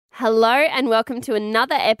Hello and welcome to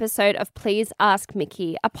another episode of Please Ask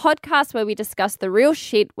Mickey, a podcast where we discuss the real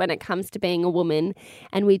shit when it comes to being a woman,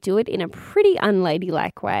 and we do it in a pretty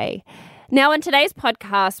unladylike way. Now, on today's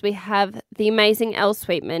podcast, we have the amazing Elle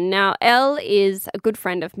Sweetman. Now, Elle is a good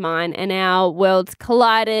friend of mine, and our worlds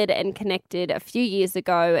collided and connected a few years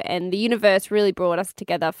ago, and the universe really brought us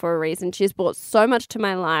together for a reason. She's brought so much to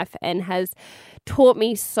my life and has taught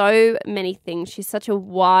me so many things. She's such a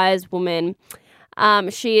wise woman.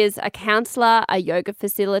 She is a counsellor, a yoga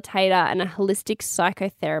facilitator, and a holistic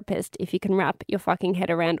psychotherapist, if you can wrap your fucking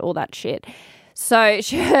head around all that shit. So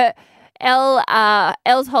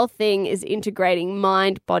Elle's whole thing is integrating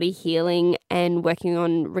mind-body healing and working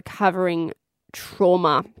on recovering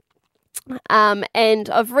trauma. And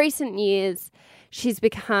of recent years, she's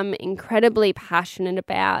become incredibly passionate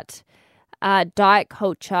about diet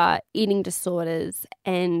culture, eating disorders,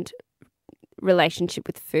 and relationship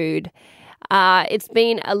with food. It's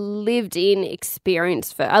been a lived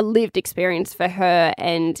experience for her,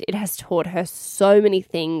 and it has taught her so many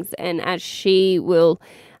things. And as she will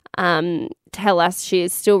tell us, she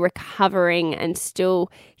is still recovering and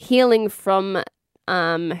still healing from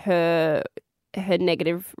her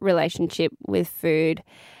negative relationship with food.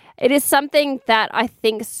 It is something that I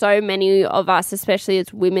think so many of us, especially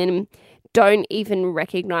as women, don't even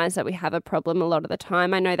recognize that we have a problem a lot of the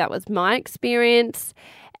time. I know that was my experience.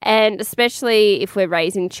 And especially if we're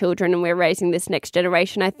raising children and we're raising this next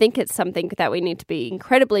generation, I think it's something that we need to be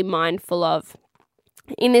incredibly mindful of.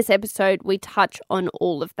 In this episode, we touch on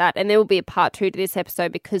all of that. And there will be a part 2 to this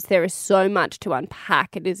episode because there is so much to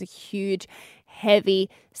unpack. It is a huge, heavy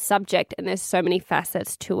subject and there's so many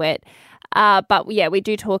facets to it. But yeah, we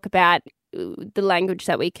do talk about the language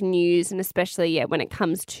that we can use, and especially when it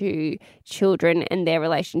comes to children and their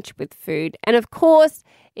relationship with food. And of course,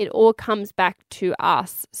 it all comes back to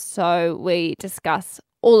us. So we discuss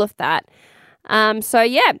all of that.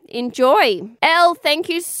 Enjoy. Elle, thank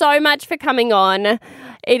you so much for coming on.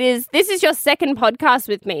 This is your second podcast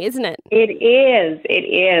with me, isn't it? It is.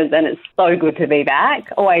 And it's so good to be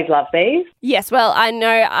back. Always love these. Yes, well, I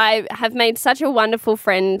know I have made such a wonderful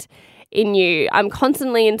friend in you. I'm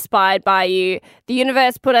constantly inspired by you. The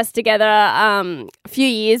universe put us together a few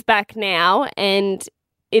years back now, and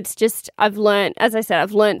it's just, I've learned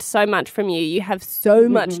so much from you. You have so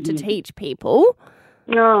much to teach people.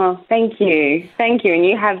 Oh, thank you. Thank you. And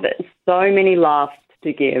you have so many laughs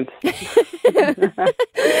to give.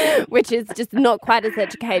 Which is just not quite as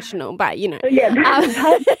educational, but you know. Yeah, but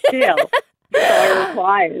still so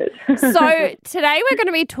required. So today we're going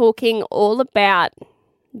to be talking all about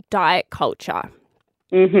diet culture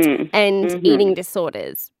and eating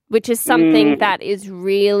disorders, which is something that is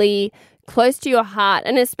really close to your heart.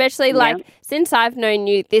 And especially since I've known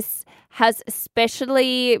you, this has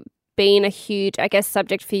especially been a huge, I guess,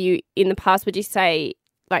 subject for you in the past. Would you say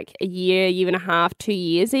like a year and a half, 2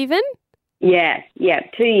 years even? Yeah,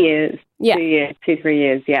 2 years. Yeah. 2 years, 2-3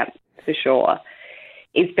 years, yeah, for sure.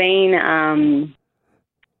 It's been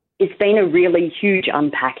a really huge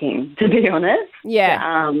unpacking, to be honest.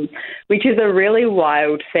 Yeah. Which is a really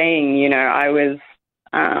wild thing. You know,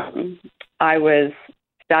 I was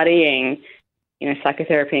studying,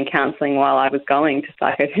 psychotherapy and counselling while I was going to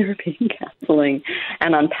psychotherapy and counselling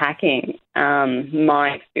and unpacking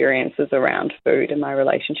my experiences around food and my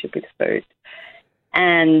relationship with food.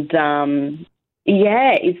 And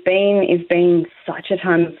it's been such a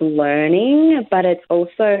time of learning, but it's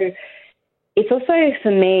also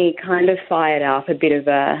for me kind of fired up a bit of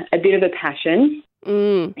a passion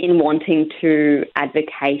in wanting to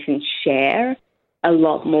advocate and share a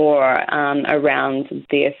lot more around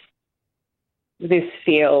this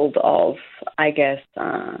field of, I guess,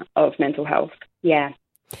 of mental health. Yeah.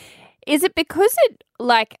 Is it because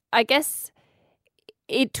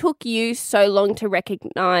it took you so long to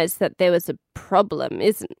recognize that there was a problem,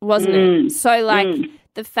 wasn't it? So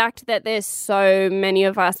the fact that there's so many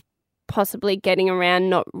of us possibly getting around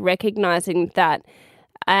not recognizing that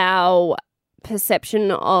our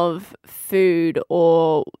perception of food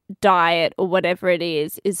or diet or whatever it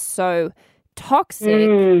is so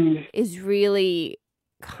toxic is really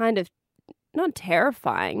kind of not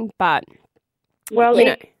terrifying, but what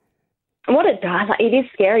it does, it is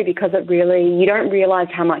scary because you don't realize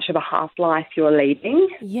how much of a half-life you're leading.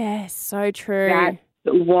 Yes, so true.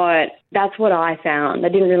 That's what I found. I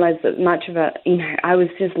didn't realize that much of it, I was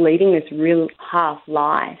just leading this real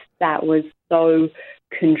half-life that was so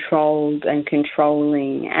controlled and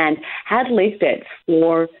controlling and had lived it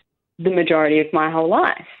for the majority of my whole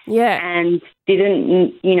life. Yeah. And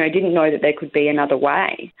didn't know that there could be another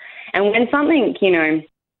way. And when something,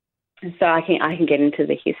 so I can get into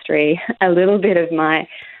the history a little bit of my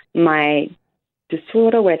my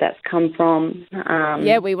disorder, where that's come from.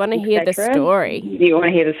 Yeah, we want to hear the story. You want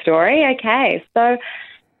to hear the story? Okay. So,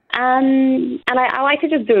 and I like to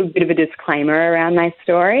just do a bit of a disclaimer around my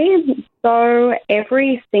story. So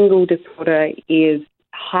every single disorder is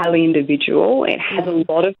highly individual. It has a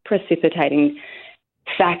lot of precipitating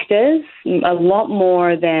factors, a lot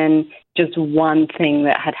more than just one thing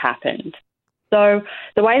that had happened. So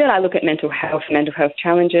the way that I look at mental health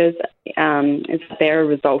challenges is that they're a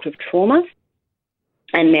result of trauma,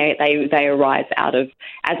 and they arise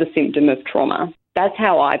as a symptom of trauma. That's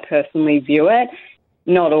how I personally view it.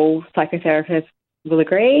 Not all psychotherapists will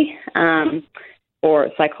agree,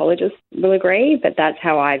 or psychologists will agree, but that's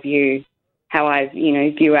how I view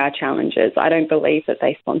our challenges. I don't believe that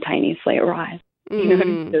they spontaneously arise,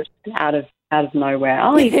 just out of nowhere.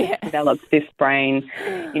 Oh, you developed this brain,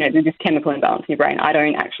 this chemical imbalance in your brain. I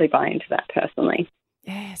don't actually buy into that personally.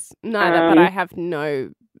 Yes, no, but I have no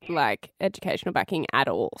educational backing at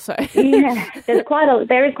all. So yeah, there is quite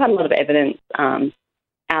a lot of evidence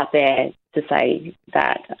out there to say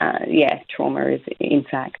that trauma is in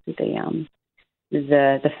fact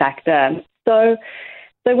the factor. So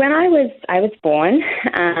when I was born,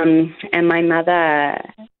 and my mother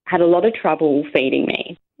had a lot of trouble feeding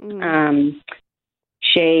me.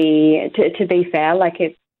 She, to be fair,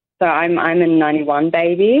 so I'm a 91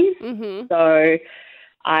 baby. Mm-hmm. So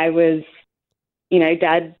I was,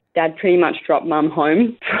 Dad pretty much dropped Mum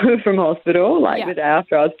home from hospital, the day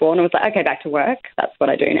after I was born. I was like, okay, back to work. That's what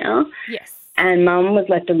I do now. Yes. And Mum was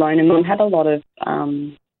left alone, and Mum had a lot of,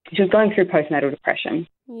 she was going through postnatal depression.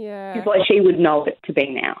 Yeah. It's what she would know it to be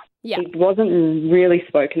now. Yeah. It wasn't really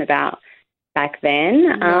spoken about back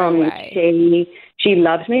then. No way. She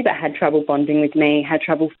loved me but had trouble bonding with me, had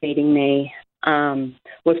trouble feeding me,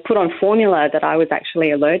 was put on formula that I was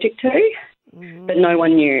actually allergic to, but no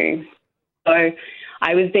one knew. So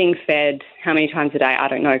I was being fed how many times a day? I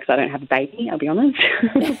don't know, because I don't have a baby, I'll be honest.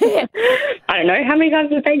 I don't know how many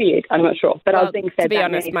times a baby eats. I'm not sure. But I was being fed. To be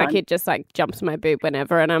honest, my kid just jumps my boob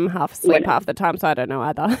whenever, and I'm half asleep half the time, so I don't know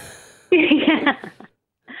either. Yeah.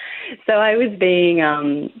 So I was being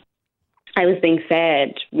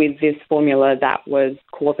fed with this formula that was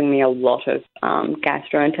causing me a lot of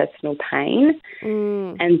gastrointestinal pain.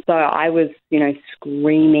 And so I was,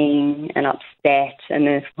 screaming and upset, and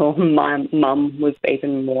therefore my mum was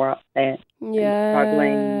even more upset and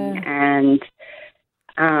struggling, and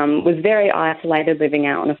was very isolated, living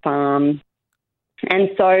out on a farm.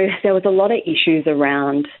 And so there was a lot of issues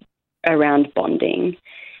around bonding.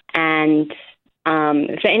 And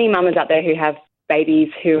for any mamas out there who have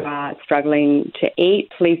babies who are struggling to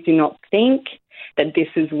eat, please do not think that this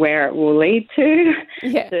is where it will lead to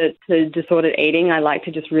disordered eating. I like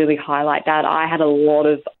to just really highlight that. I had a lot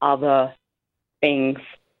of other things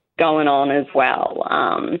going on as well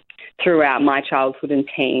throughout my childhood and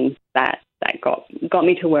teens that got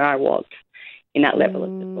me to where I was in that level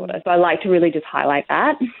of disorder. So I like to really just highlight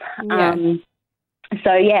that. Yeah.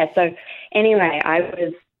 So anyway,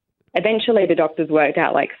 eventually the doctors worked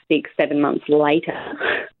out 6-7 months later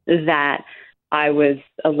that I was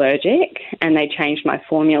allergic, and they changed my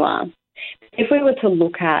formula. If we were to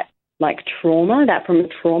look at trauma, that from a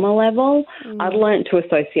trauma level, I've learned to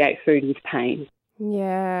associate food with pain.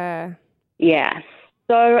 Yeah. Yeah.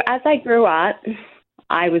 So as I grew up,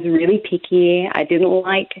 I was really picky. I didn't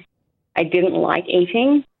like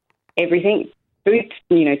eating everything. Food,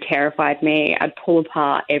 terrified me. I'd pull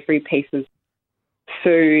apart every piece of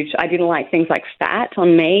food. I didn't like things like fat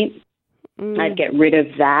on meat. I'd get rid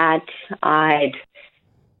of that. I'd,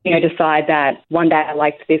 decide that one day I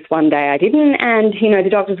liked this, one day I didn't. And, the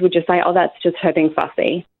doctors would just say, oh, that's just her being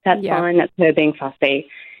fussy. That's fine. That's her being fussy.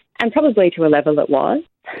 And probably to a level it was.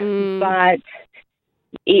 But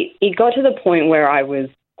it got to the point where I was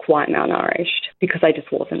quite malnourished because I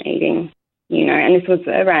just wasn't eating, and this was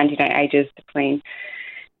around, ages between,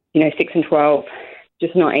 6 and 12,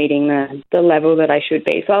 just not eating the level that I should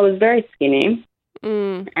be. So I was very skinny.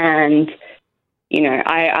 And,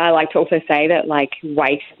 I like to also say that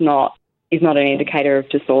weight is not an indicator of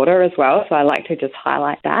disorder as well. So I like to just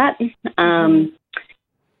highlight that.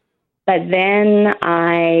 But then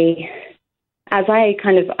as I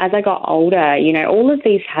got older, all of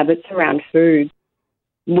these habits around food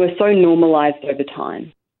were so normalized over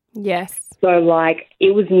time. Yes. So,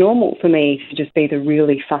 it was normal for me to just be the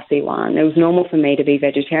really fussy one. It was normal for me to be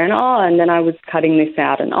vegetarian. Oh, and then I was cutting this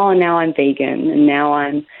out, and now I'm vegan, and now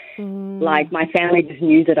I'm my family just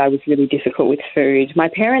knew that I was really difficult with food. My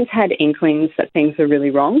parents had inklings that things were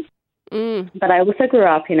really wrong, but I also grew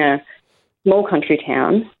up in a small country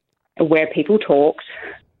town where people talked,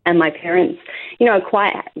 and my parents,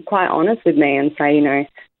 quite honest with me and say,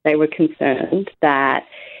 They were concerned that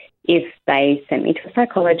if they sent me to a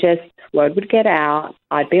psychologist, word would get out,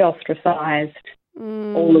 I'd be ostracized,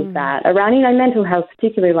 all of that. Around, mental health,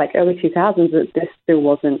 particularly like early 2000s, this still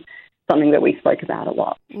wasn't something that we spoke about a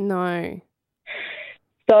lot. No.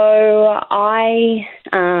 So my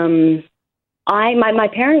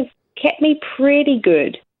parents kept me pretty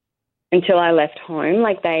good until I left home.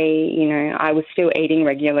 Like I was still eating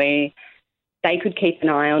regularly. They could keep an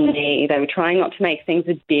eye on me. They were trying not to make things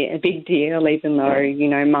a big deal, even though,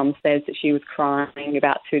 Mum says that she was crying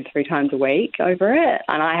about 2 to 3 times a week over it.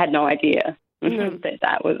 And I had no idea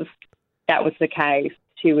that was the case.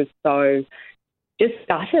 She was so just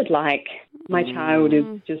gutted, like my child is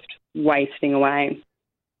just wasting away.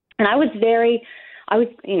 And I was very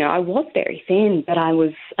thin, but I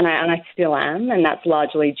was, and I still am, and that's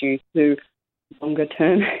largely due to longer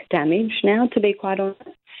term damage now, to be quite honest.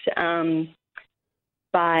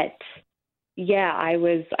 But yeah, I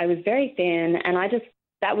was very thin, and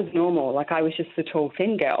that was normal. Like I was just a tall,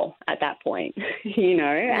 thin girl at that point,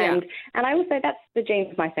 Yeah. And I would say that's the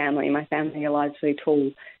genes of my family. My family are largely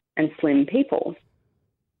tall and slim people.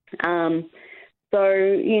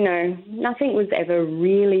 So, nothing was ever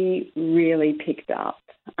really, really picked up.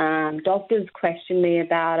 Doctors questioned me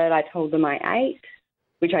about it. I told them I ate,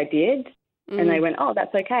 which I did, and they went, oh,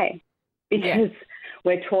 that's okay. Because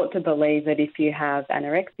we're taught to believe that if you have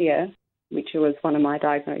anorexia, which was one of my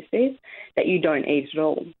diagnoses, that you don't eat at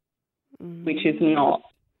all, which is not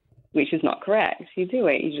correct. You do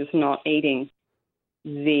eat, you're just not eating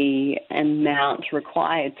the amount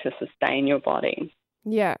required to sustain your body.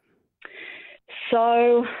 Yeah.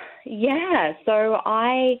 So I'd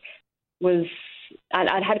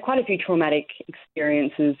had quite a few traumatic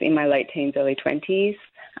experiences in my late teens, early 20s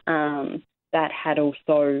that had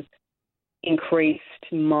also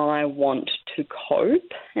increased my want to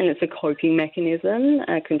cope, and it's a coping mechanism,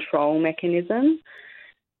 a control mechanism.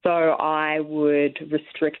 So I would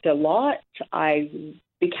restrict a lot. I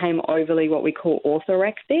became overly what we call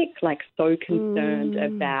orthorexic, like so concerned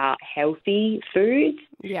about healthy foods,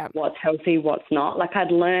 what's healthy, what's not. Like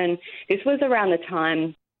I'd learn, this was around the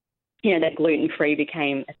time, that gluten-free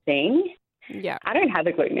became a thing. Yeah. I don't have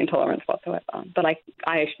a gluten intolerance whatsoever, but I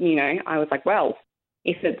was like, well,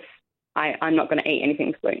 if it's, I'm not going to eat anything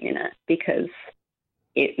with gluten in it because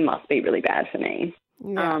it must be really bad for me,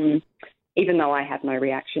 even though I have no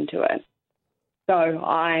reaction to it. So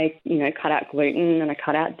I, cut out gluten, and I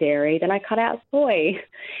cut out dairy, then I cut out soy,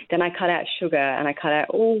 then I cut out sugar, and I cut out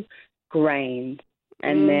all grains,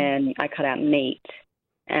 and then I cut out meat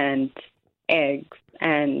and eggs,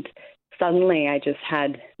 and suddenly I just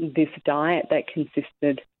had this diet that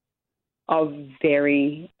consisted of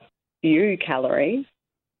very few calories.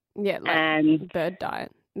 Yeah, like and bird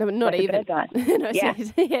diet. No, not like even. A bird diet.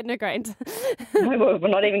 No, no grains. No, well,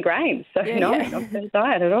 not even grains. So not bird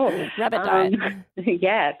diet at all. Rabbit diet.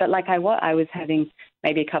 Yeah, but like I was having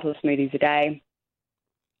maybe a couple of smoothies a day,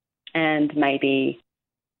 and maybe,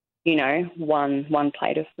 one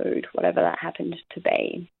plate of food, whatever that happened to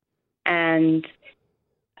be. And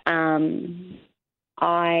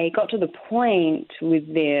I got to the point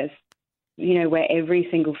with this, where every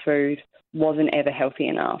single food wasn't ever healthy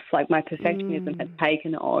enough. Like my perfectionism had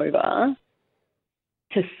taken over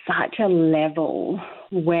to such a level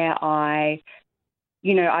where I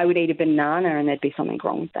would eat a banana and there'd be something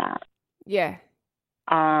wrong with that. Yeah.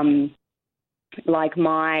 Like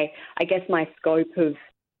my scope of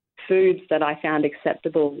foods that I found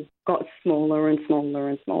acceptable got smaller and smaller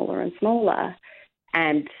and smaller and smaller.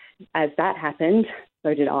 And as that happened,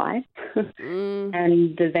 so did I.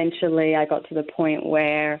 And eventually I got to the point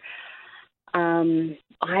where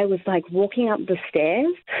I was like walking up the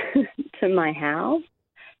stairs to my house,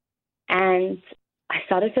 and I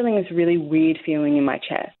started feeling this really weird feeling in my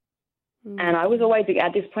chest. And I was always,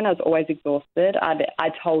 at this point, I was always exhausted.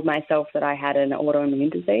 I told myself that I had an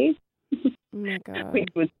autoimmune disease, Oh my God. which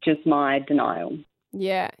was just my denial.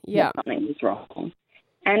 Yeah. That something was wrong.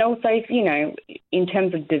 And also, in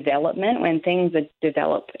terms of development, when things are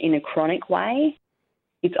developed in a chronic way,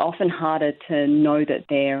 it's often harder to know that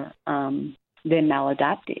they're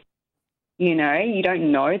maladaptive. You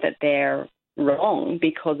don't know that they're wrong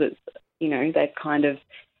because it's, they've kind of,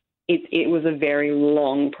 it was a very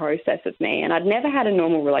long process of me. And I'd never had a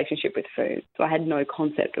normal relationship with food, so I had no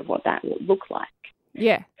concept of what that would look like.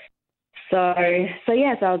 Yeah. So I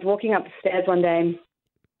was walking up the stairs one day.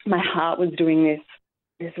 My heart was doing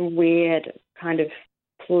this weird kind of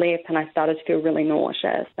flip, and I started to feel really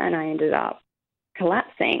nauseous, and I ended up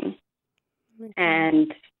collapsing. Okay.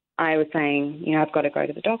 And I was saying, I've got to go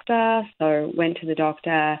to the doctor. So went to the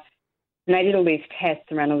doctor, And I did all these tests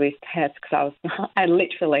and ran all these tests because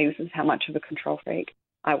this is how much of a control freak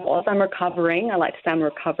I was. I'm recovering. I like to say I'm a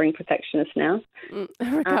recovering perfectionist now.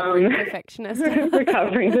 Recovering perfectionist.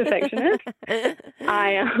 Recovering perfectionist.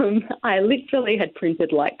 I literally had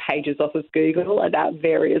printed like pages off of Google about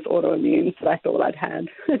various autoimmunes that I thought I'd had.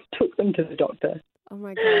 Took them to the doctor. Oh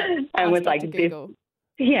my God. And was like, Google.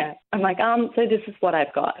 Yeah. I'm like, so this is what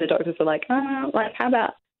I've got. The doctors were like, how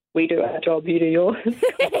about we do our job, you do yours?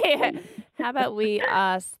 Yeah. How about we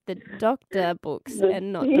ask the doctor books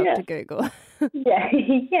and not Dr. Google?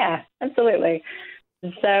 Yeah, absolutely.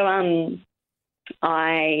 So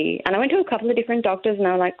I went to a couple of different doctors, and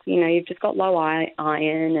they were like, you've just got low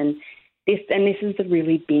iron, and this is the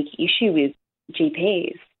really big issue with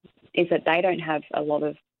GPs, is that they don't have a lot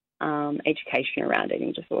of education around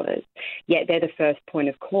eating disorders, yet they're the first point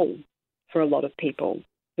of call for a lot of people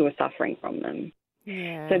who are suffering from them.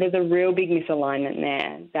 Yeah. So there's a real big misalignment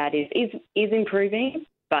there that is improving,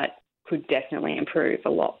 but could definitely improve a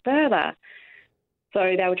lot further.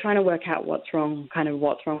 So they were trying to work out what's wrong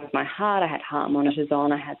with my heart. I had heart monitors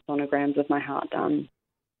on. I had sonograms of my heart done.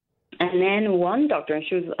 And then one doctor, and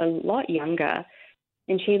she was a lot younger,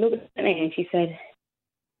 and she looked at me and she said,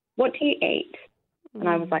 "What do you eat?" And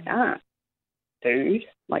I was like, food,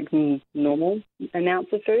 like normal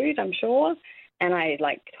amounts of food, I'm sure. And I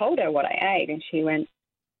told her what I ate, and she went,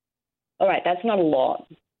 "All right, that's not a lot."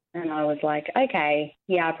 And I was like, "Okay,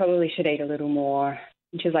 yeah, I probably should eat a little more."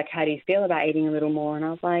 And she was like, "How do you feel about eating a little more?" And I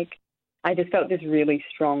was like, I just felt this really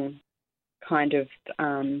strong kind of,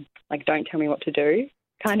 don't tell me what to do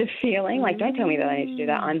kind of feeling. Like, don't tell me that I need to do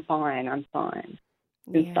that. I'm fine. It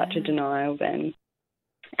was such a denial then.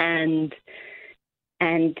 And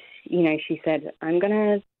she said, I'm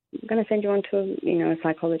gonna send you on to a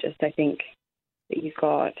psychologist. I think that you've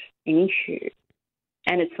got an issue.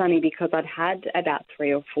 And it's funny because I'd had about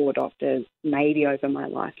 3 or 4 doctors maybe over my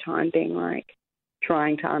lifetime being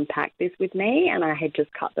trying to unpack this with me, and I had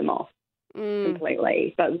just cut them off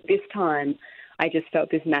completely. But this time I just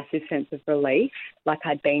felt this massive sense of relief, like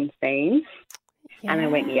I'd been seen. Yeah. And I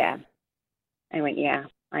went,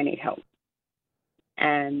 I need help.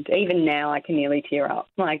 And even now I can nearly tear up,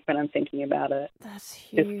 when I'm thinking about it. That's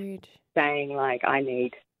huge. Just saying, I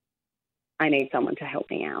need someone to help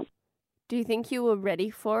me out. Do you think you were ready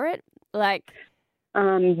for it?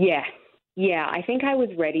 Yeah, I think I was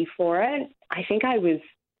ready for it. I think I was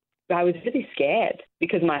really scared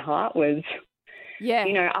because my heart was,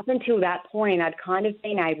 up until that point, I'd kind of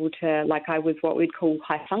been able to, I was what we'd call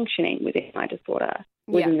high functioning within my disorder,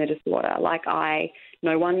 within the disorder.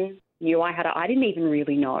 No one knew I had it. I didn't even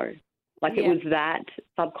really know. It was that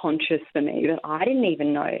subconscious for me that I didn't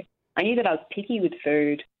even know. I knew that I was picky with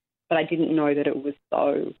food, but I didn't know that it was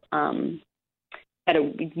so, that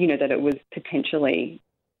it was potentially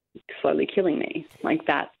slowly killing me.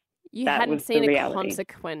 You hadn't seen a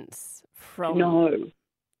consequence from,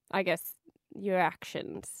 I guess, your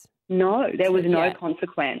actions. No, there was no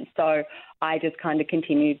consequence. So I just kind of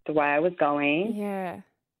continued the way I was going. Yeah.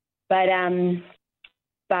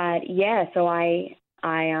 But yeah, so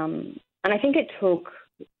and I think it took,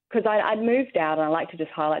 because I'd moved out, and I like to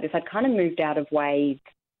just highlight this, I'd kind of moved out of weight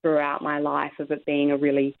throughout my life of it being a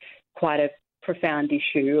really quite a profound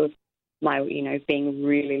issue of my, being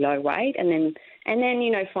really low weight, and then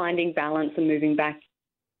finding balance and moving back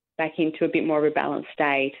into a bit more of a balanced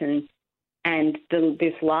state. And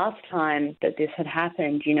this last time that this had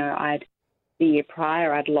happened, the year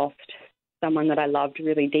prior, I'd lost someone that I loved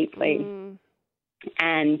really deeply.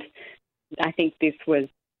 And I think this was,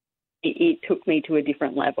 it took me to a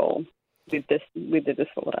different level with the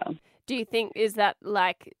disorder. Do you think, is that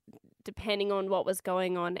depending on what was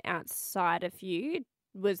going on outside of you,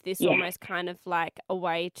 was this almost kind of a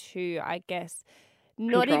way to, I guess,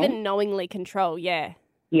 not even knowingly control, have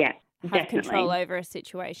definitely control over a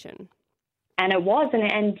situation? And it was,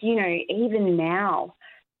 and even now,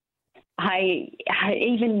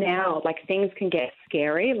 things can get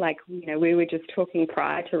scary. We were just talking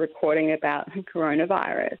prior to recording about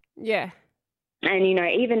coronavirus. Yeah. And,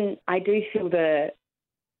 even I do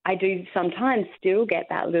sometimes still get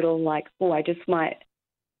that little I just might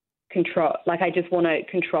control, I just want to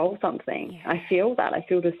control something. Yeah. I feel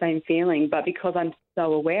the same feeling, but because I'm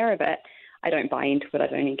so aware of it, I don't buy into it. I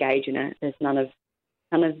don't engage in it. There's none of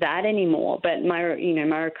that anymore. But my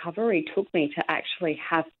recovery took me to actually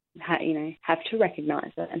have to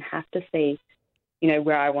recognize it and have to see,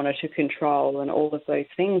 where I wanted to control and all of those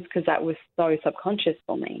things, because that was so subconscious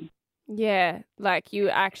for me. Yeah, you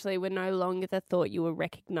actually were no longer the thought, you were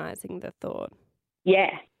recognizing the thought.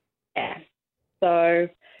 Yeah. So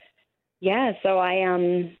I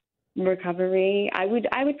recovery, I would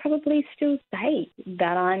probably still say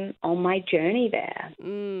that I'm on my journey there.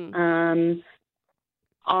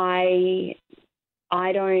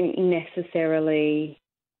 I don't necessarily,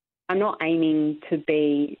 I'm not aiming to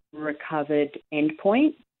be recovered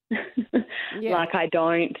endpoint. Like, I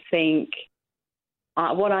don't think,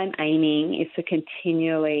 what I'm aiming is to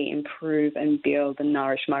continually improve and build and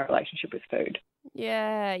nourish my relationship with food.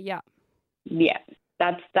 Yeah.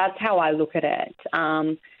 That's how I look at it.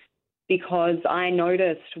 Because I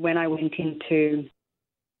noticed when I went into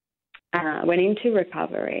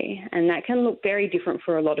recovery, and that can look very different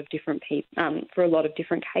for a lot of different people, for a lot of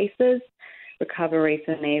different cases. Recovery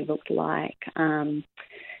for me looked like,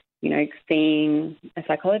 seeing a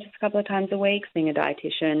psychologist a couple of times a week, seeing a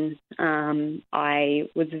dietitian. I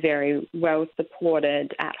was very well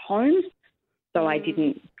supported at home, so I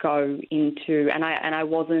didn't go into, and I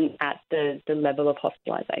wasn't at the level of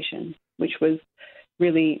hospitalisation, which was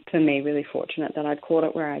really, for me, really fortunate that I'd caught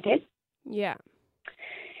it where I did. Yeah.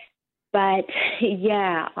 But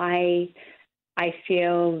yeah, I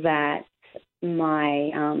feel that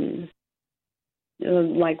my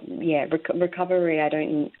recovery. I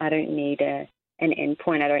don't need an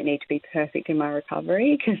endpoint. I don't need to be perfect in my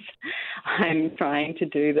recovery, because I'm trying to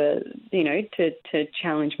do to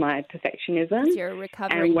challenge my perfectionism. You're a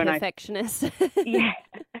recovering perfectionist. Yeah.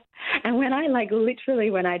 And when I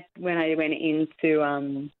when I went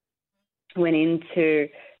into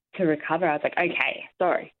recover, I was like, okay,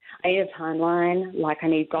 sorry, I need a timeline. Like, I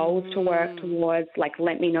need goals to work towards. Like,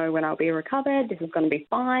 let me know when I'll be recovered. This is going to be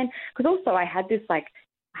fine. Because also I had this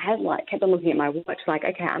kept on looking at my watch. Like,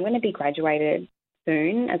 okay, I'm going to be graduated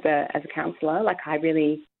soon as a counsellor. Like, I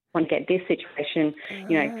really want to get this situation,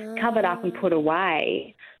 covered up and put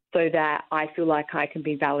away, so that I feel like I can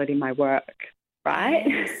be valid in my work.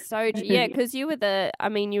 Right? Because you were the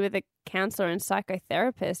counsellor and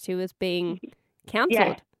psychotherapist who was being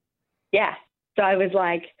counselled. Yeah. So I was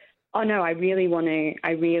like, oh no, I really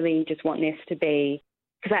just want this to be,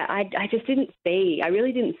 because I just I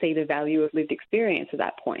really didn't see the value of lived experience at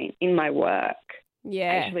that point in my work. Yeah.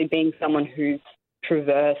 Actually being someone who's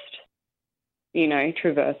traversed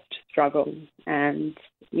struggle and,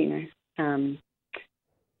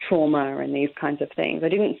 trauma and these kinds of things. I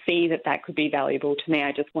didn't see that could be valuable to me.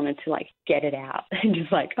 I just wanted to get it out and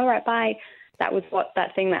just all right, bye. That was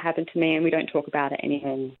that thing that happened to me, and we don't talk about it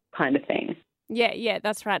anymore, kind of thing. Yeah,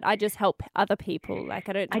 that's right. I just help other people. I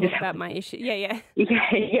don't talk about my issue. Yeah.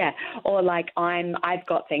 Yeah. Or I've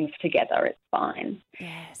got things together. It's fine.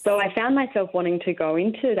 Yes. So I found myself wanting to go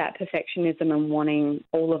into that perfectionism and wanting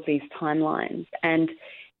all of these timelines. And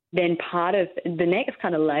then part of the next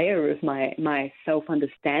kind of layer of my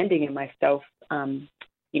self-understanding and my self,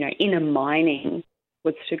 inner mining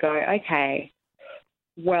was to go, okay,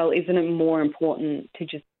 well, isn't it more important to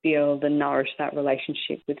just build and nourish that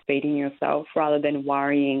relationship with feeding yourself rather than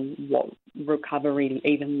worrying what recovery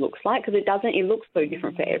even looks like? Because it looks so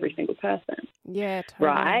different for every single person. Yeah, totally.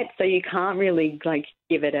 Right? So you can't really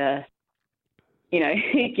give it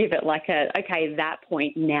okay, that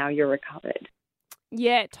point, now you're recovered.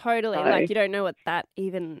 Yeah, totally. So, you don't know what that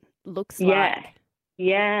even looks like.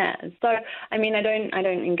 Yeah. So, I don't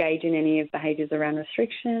engage in any of behaviours around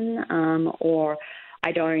restriction, or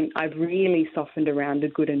I've really softened around the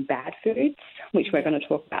good and bad foods, which we're going to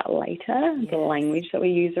talk about later, the language that we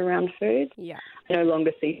use around food. Yeah. I no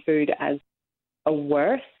longer see food as a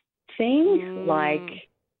worse thing,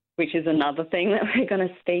 which is another thing that we're going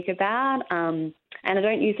to speak about. And I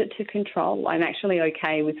don't use it to control. I'm actually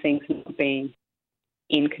okay with things not being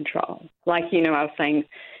in control. I was saying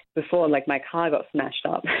before, my car got smashed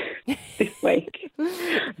up this week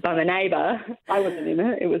by my neighbour. I wasn't in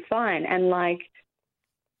it. It was fine. And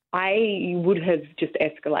I would have just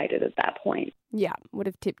escalated at that point. Yeah, would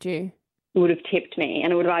have tipped you. It would have tipped me,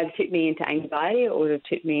 and it would have either tipped me into anxiety or it would have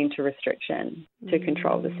tipped me into restriction to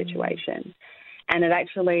control the situation. And I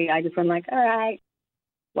just went all right,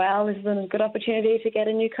 well, this is a good opportunity to get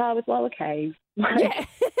a new car with lower Ks. Yeah.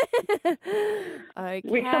 Okay.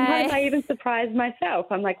 Which sometimes I even surprise myself.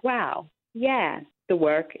 I'm like, wow, yeah, it's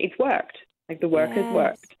worked. The work has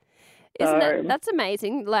worked. That's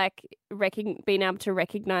amazing, being able to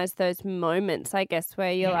recognise those moments, I guess,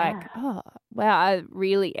 where you're oh, wow, I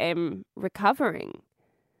really am recovering.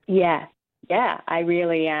 Yeah, I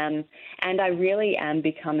really am. And I really am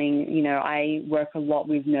becoming, I work a lot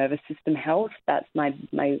with nervous system health. That's my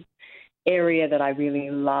area that I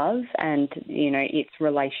really love, and, its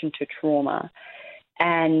relation to trauma.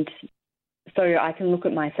 And so I can look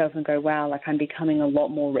at myself and go, wow, I'm becoming a lot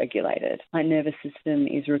more regulated. My nervous system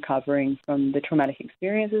is recovering from the traumatic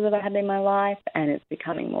experiences that I had in my life, and it's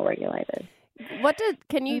becoming more regulated.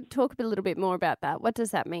 Can you talk a little bit more about that? What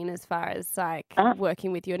does that mean as far as like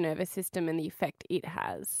working with your nervous system and the effect it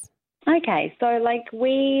has? Okay, so like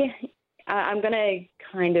I'm going to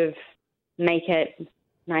kind of make it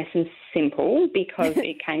nice and simple because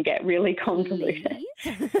it can get really convoluted.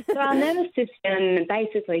 So our nervous system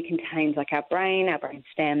basically contains like our brain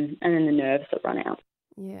stem, and then the nerves that run out.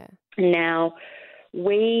 Yeah. Now,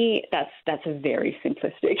 that's a very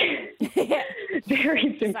simplistic,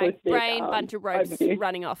 very simplistic. Like brain, bunch of ropes overview.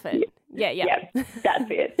 Running off it. Yeah, that's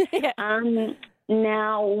it. Yeah.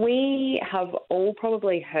 Now, we have all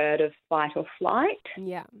probably heard of fight or flight.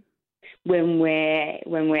 Yeah. We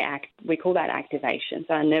call that activation.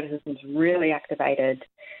 So our nervous system's really activated.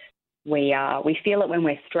 We feel it when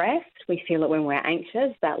we're stressed. We feel it when we're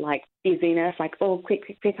anxious. That like busyness, like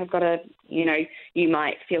quick, I've got to. You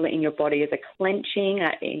might feel it in your body as a clenching,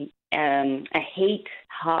 a heat,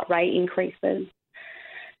 heart rate increases.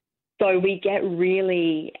 So we get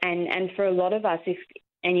really, and for a lot of us,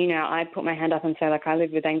 I put my hand up and say, like, I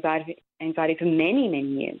lived with anxiety for many, many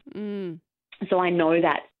years. Mm. So I know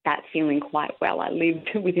that feeling quite well. I lived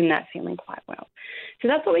within that feeling quite well. So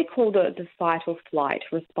that's what we call the fight or flight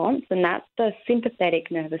response, and that's the sympathetic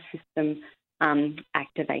nervous system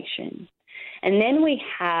activation. And then we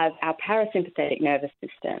have our parasympathetic nervous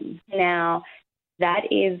system. Now, that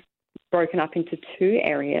is broken up into two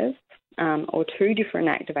areas or two different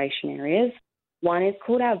activation areas. One is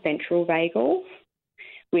called our ventral vagal,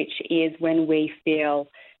 which is when we feel,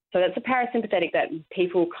 so that's the parasympathetic that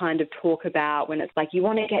people kind of talk about when it's like you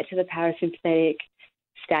want to get to the parasympathetic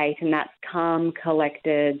state, and that's calm,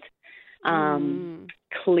 collected,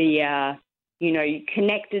 clear,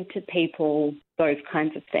 connected to people, those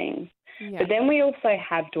kinds of things. Yeah. But then we also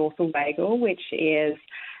have dorsal vagal, which is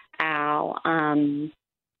our,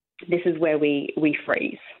 this is where we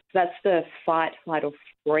freeze. So that's the fight, flight, or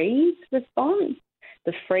freeze response.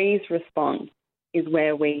 The freeze response is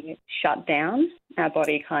where we shut down. Our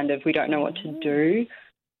body we don't know what to do.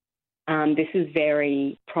 This is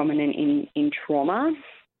very prominent in trauma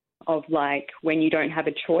of like when you don't have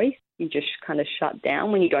a choice, you just kind of shut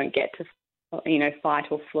down. When you don't get to,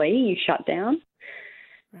 fight or flee, you shut down.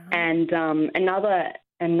 Right. And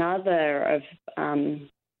another of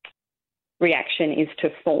reaction is to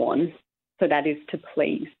fawn. So that is to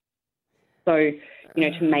please. So,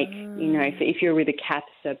 to make, so if you're with a cat,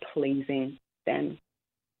 so pleasing them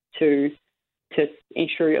to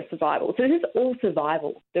ensure your survival. So this is all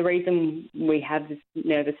survival. The reason we have this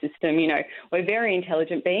nervous system, we're very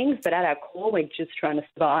intelligent beings, but at our core, we're just trying to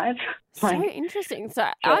survive. So interesting. So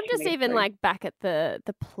I'm just even like back at the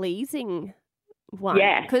pleasing one.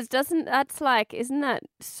 Yeah. Because isn't that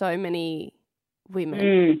so many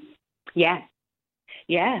women? Yeah.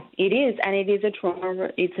 Yeah, it is. And it is a trauma.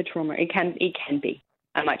 It's a trauma. It can be.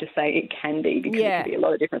 I might just say it can be because it can be a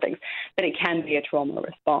lot of different things, but it can be a trauma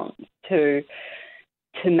response to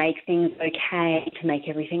make things okay, to make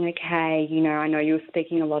everything okay. I know you were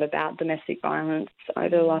speaking a lot about domestic violence over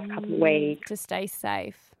the last couple of weeks. To stay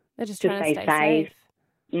safe. They're just trying to stay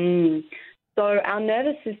safe. So our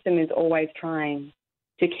nervous system is always trying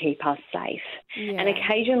to keep us safe. Yeah. And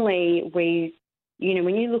occasionally when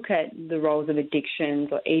you look at the roles of addictions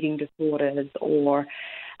or eating disorders or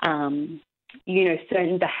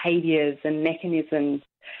certain behaviours and mechanisms,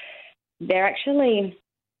 they're actually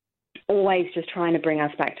always just trying to bring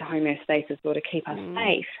us back to homeostasis or to keep us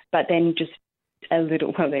safe, but then just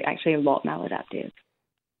they're actually a lot maladaptive.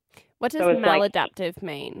 What does maladaptive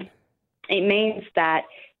mean? It means that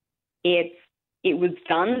it was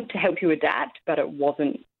done to help you adapt, but it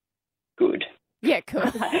wasn't good. Yeah, cool.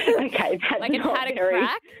 Okay, that's like it had a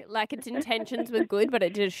crack, like its intentions were good, but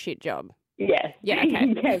it did a shit job. Yes. Yeah,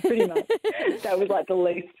 okay. Yeah, pretty much. That was like the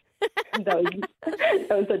least. That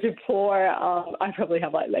was such a poor. I probably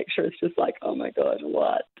have like lecturers just like, oh my God,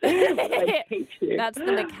 what did I teach you? That's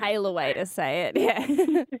the Michaela way to say it. Yeah.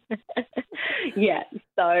 Yeah.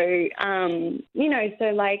 So, so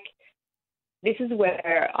like, this is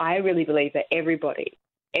where I really believe that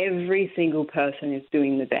every single person is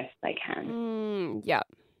doing the best they can. Yeah.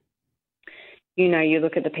 You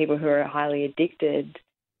look at the people who are highly addicted.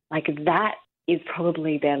 Like that is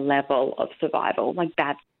probably their level of survival. Like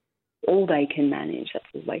that's all they can manage. That's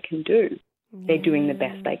all they can do. Yeah. They're doing the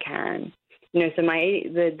best they can. So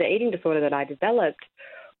the eating disorder that I developed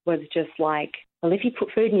was just like, well, if you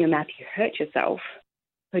put food in your mouth, you hurt yourself.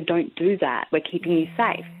 So don't do that. We're keeping you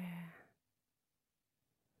safe.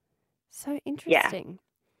 So interesting.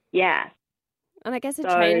 Yeah. And I guess a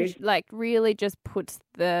change, like, really just puts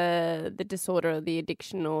the disorder or the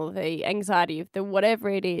addiction or the anxiety, of the whatever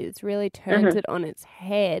it is, really turns it on its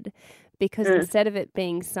head. because instead of it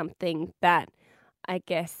being something that I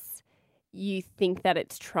guess you think that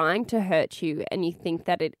it's trying to hurt you and you think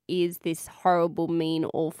that it is this horrible, mean,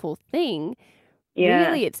 awful thing,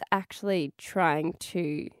 really it's actually trying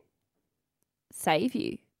to save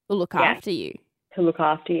you or look after you. To look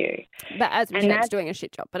after you. But as Michelle's doing a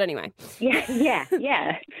shit job. But anyway. Yeah.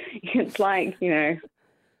 It's like, it's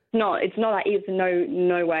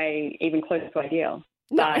no way even close to ideal.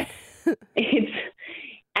 No. But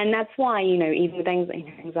and that's why, even with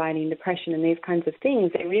anxiety and depression and these kinds of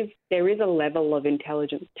things, there is a level of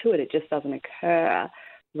intelligence to it. It just doesn't occur,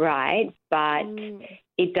 right? But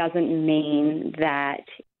it doesn't mean that,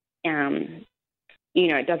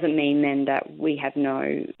 it doesn't mean then that we have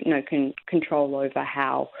no control over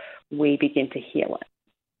how we begin to heal it.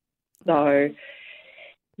 So,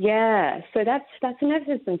 so that's the nervous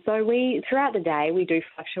system. So throughout the day, we do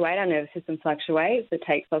fluctuate. Our nervous system fluctuates. It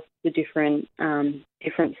takes us to different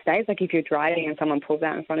states. Like if you're driving and someone pulls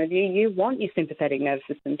out in front of you, you want your sympathetic nervous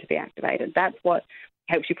system to be activated. That's what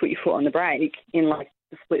helps you put your foot on the brake in like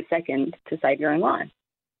a split second to save your own life,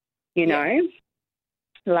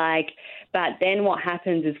 but then what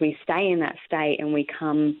happens is we stay in that state and we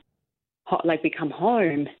come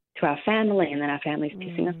home to our family, and then our family's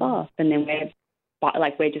pissing us off, and then we're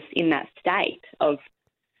just in that state of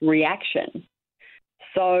reaction.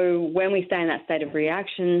 So when we stay in that state of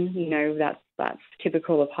reaction, that's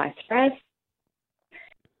typical of high stress.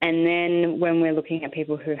 And then when we're looking at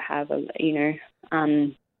people who have a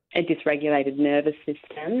dysregulated nervous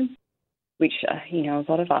system, which a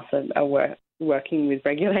lot of us are working with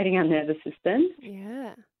regulating our nervous system.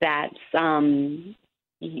 Yeah. That's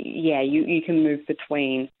you can move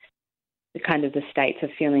between the kind of the states of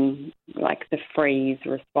feeling like the freeze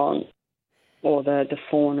response or the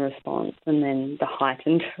fawn response and then the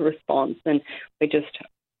heightened response. And we're just,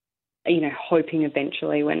 hoping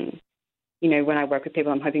eventually when I work with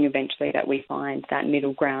people, I'm hoping eventually that we find that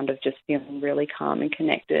middle ground of just feeling really calm and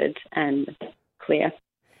connected and clear.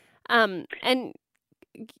 And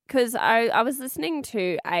because I was listening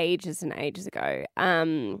to ages and ages ago,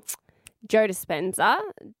 Joe Dispenza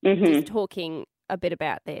just talking a bit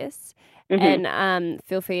about this, and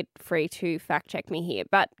feel free to fact check me here,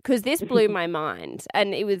 but because this blew my mind,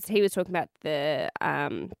 and he was talking about the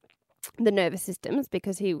nervous systems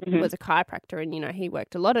because he was a chiropractor and he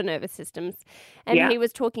worked a lot of nervous systems, and he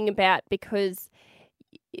was talking about because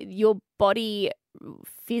your body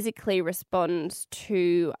physically responds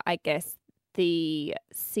to, I guess, the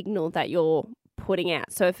signal that you're putting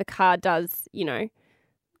out. So if a car does,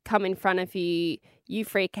 come in front of you, you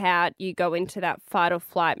freak out, you go into that fight or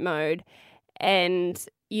flight mode, and,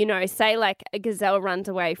 say like a gazelle runs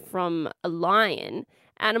away from a lion,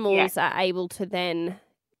 animals are able to then,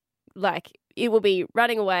 like, it will be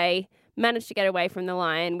running away, manage to get away from the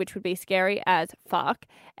lion, which would be scary as fuck,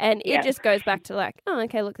 and it just goes back to like, oh,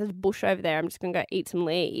 okay, look, there's a bush over there, I'm just going to go eat some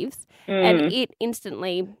leaves, and it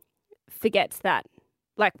instantly forgets that,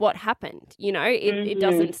 like, what happened, it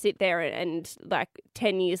doesn't sit there and like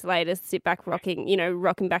 10 years later sit back rocking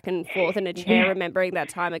back and forth in a chair remembering that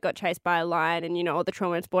time it got chased by a lion and all the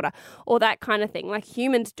trauma it's brought up, or that kind of thing like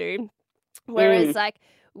humans do, whereas like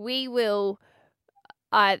we will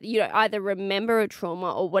either remember a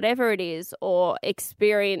trauma or whatever it is, or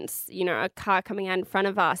experience a car coming out in front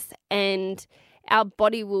of us, and our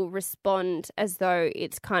body will respond as though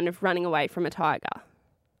it's kind of running away from a tiger.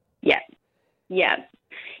 Yeah.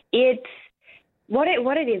 What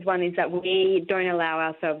it is, one is that we don't allow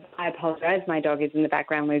ourselves. I apologise. My dog is in the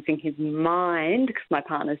background losing his mind because my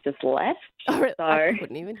partner's just left. Oh, so I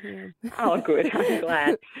couldn't even hear him. Oh, good. I'm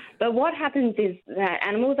glad. But what happens is that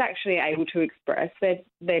animals are actually able to express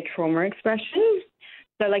their trauma expressions.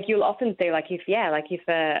 So, like, you'll often see, if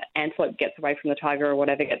an antelope gets away from the tiger or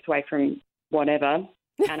whatever, gets away from whatever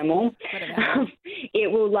animal,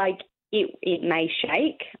 it will, it may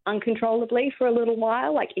shake uncontrollably for a little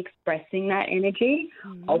while, like expressing that energy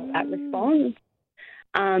of that response.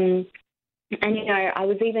 And, I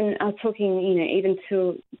was talking, even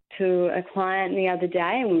to a client the other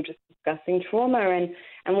day, and we were just discussing trauma,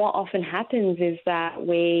 and what often happens is that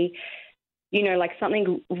we, like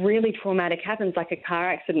something really traumatic happens, like a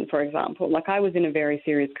car accident, for example. Like I was in a very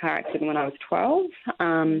serious car accident when I was 12.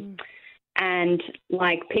 And,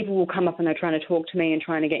 like, people will come up and they're trying to talk to me and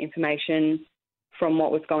trying to get information from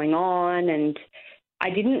what was going on. And I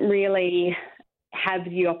didn't really have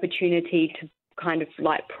the opportunity to kind of,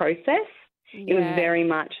 like, process. It was very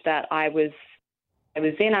much that I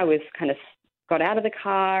kind of got out of the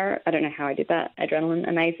car. I don't know how I did that. Adrenaline,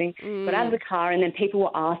 amazing. Got out of the car, and then people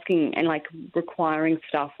were asking and, like, requiring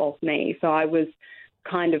stuff of me. So I was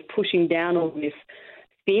kind of pushing down all this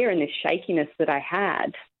fear and this shakiness that I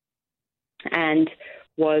had, and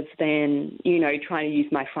was then, trying to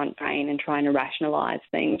use my front brain and trying to rationalize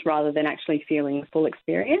things rather than actually feeling the full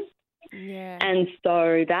experience. Yeah. And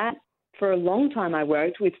so that, for a long time, I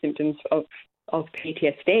worked with symptoms of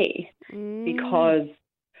PTSD because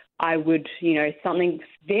I would, something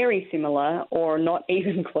very similar or not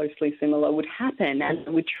even closely similar would happen, and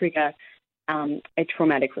it would trigger a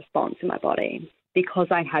traumatic response in my body because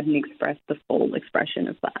I hadn't expressed the full expression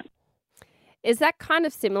of that. Is that kind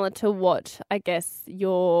of similar to what, I guess,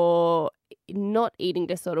 your not eating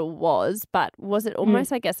disorder was, but was it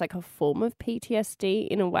almost, I guess, like a form of PTSD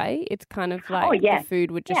in a way? It's kind of like the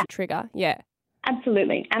food would just trigger. Yeah.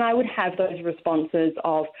 Absolutely. And I would have those responses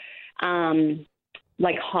of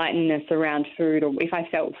like heightenedness around food, or if I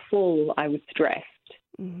felt full, I was stressed.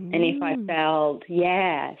 And if I felt,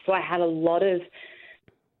 so I had a lot of,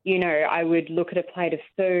 I would look at a plate of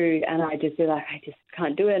food and I'd just be like, I just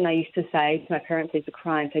can't do it. And I used to say to my parents, I used to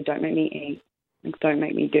cry and say, don't make me eat. Like, don't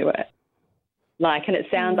make me do it. Like, and it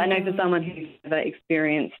sounds, I know for someone who's never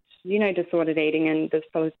experienced, disordered eating, and there's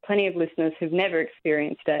probably plenty of listeners who've never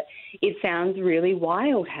experienced it, it sounds really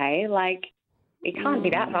wild, hey? Like, it can't be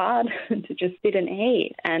that hard to just sit and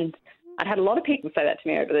eat. And I'd had a lot of people say that to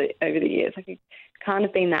me over the years. Like, it can't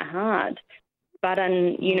have been that hard. But,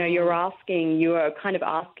 you are kind of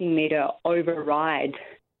asking me to override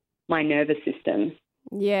my nervous system.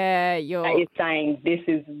 Yeah, you're saying this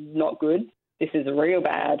is not good, this is real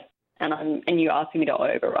bad, and you're asking me to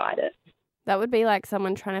override it. That would be like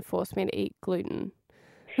someone trying to force me to eat gluten.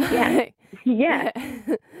 Yeah.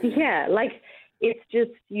 Like, it's just,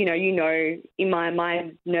 in my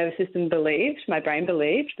nervous system my brain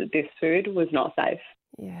believed that this food was not safe.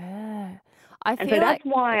 Yeah. So that's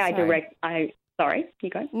why sorry, you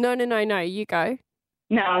go. No, you go.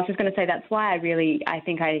 No, I was just going to say that's why I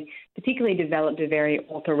think I particularly developed a very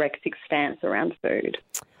orthorexic stance around food.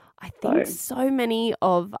 I think so many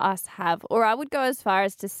of us have, or I would go as far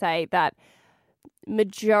as to say that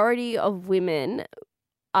majority of women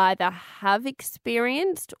either have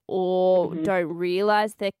experienced or don't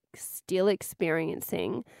realize they're still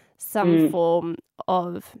experiencing some form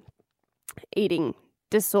of eating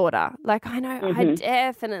disorder. Like, I know I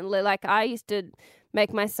definitely, like, I used to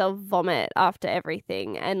make myself vomit after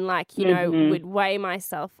everything, and like, would weigh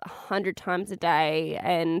myself 100 times a day,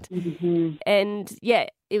 and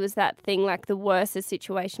it was that thing, like, the worse the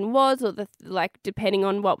situation was, or depending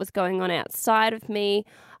on what was going on outside of me,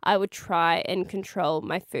 I would try and control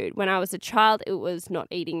my food. When I was a child, it was not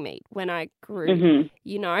eating meat. When I grew,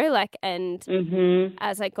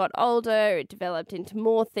 as I got older, it developed into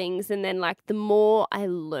more things, and then, like, the more I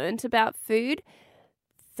learnt about food,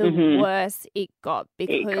 the worse it got,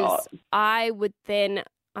 because I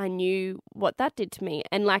knew what that did to me.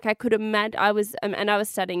 And like, I could imagine, I was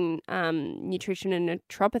studying nutrition and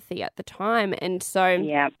naturopathy at the time. And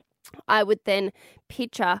so I would then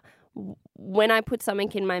picture when I put something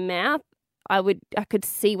in my mouth, I could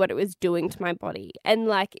see what it was doing to my body. And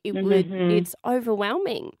like, it's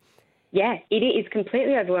overwhelming. Yeah, it is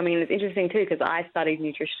completely overwhelming. And it's interesting too, because I studied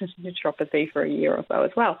nutrition and naturopathy for a year or so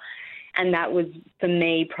as well. And that was, for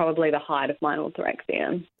me, probably the height of my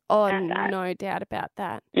orthorexia. Oh, no doubt about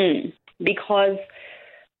that. Because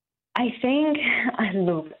I think,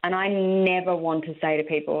 look, and I never want to say to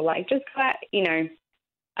people, like, just, I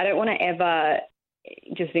don't want to ever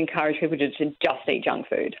just encourage people to just eat junk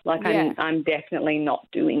food. Like, I'm definitely not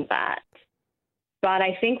doing that. But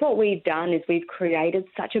I think what we've done is we've created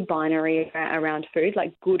such a binary around food,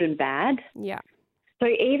 like good and bad. Yeah. So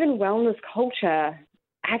even wellness culture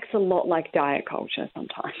acts a lot like diet culture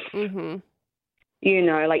sometimes.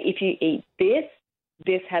 Like, if you eat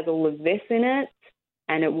this has all of this in it,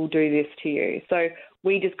 and it will do this to you. So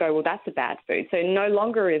we just go, well, that's a bad food. So no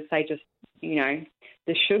longer is, say, just,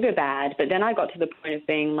 the sugar bad. But then I got to the point of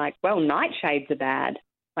being like, well, nightshades are bad.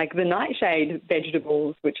 Like, the nightshade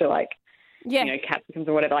vegetables, which are like, capsicums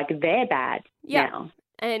or whatever, like, they're bad now.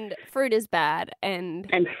 And fruit is bad. And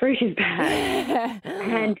fruit is bad.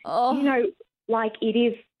 And, like,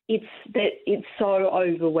 it's so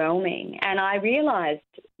overwhelming. And I realized,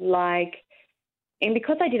 like, and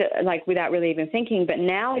because I did it, like, without really even thinking, but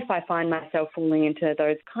now if I find myself falling into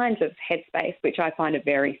those kinds of headspace, which I find it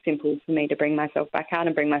very simple for me to bring myself back out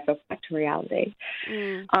and bring myself back to reality,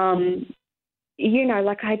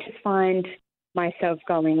 like, I just find myself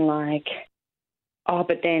going like, oh,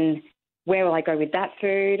 but then where will I go with that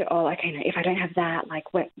food? Or like, if I don't have that,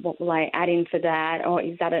 like, what will I add in for that? Or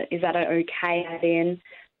is that an okay add in?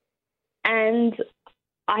 And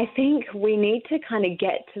I think we need to kind of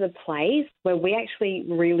get to the place where we actually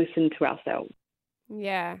re-listen to ourselves.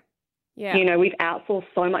 Yeah. Yeah. You know, we've outsourced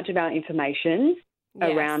so much of our information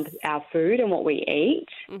around our food and what we eat.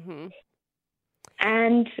 Mm-hmm.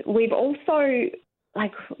 And we've also,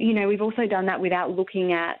 we've also done that without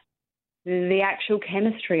looking at the actual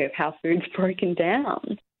chemistry of how food's broken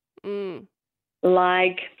down. Mm.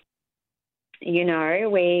 Like, you know,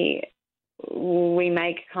 we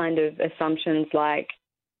make kind of assumptions like,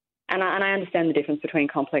 and I understand the difference between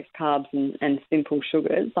complex carbs and simple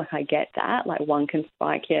sugars. Like, I get that. Like, one can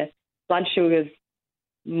spike your blood sugars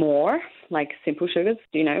more, like simple sugars,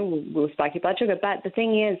 you know, will spike your blood sugar. But the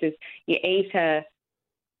thing is you eat a,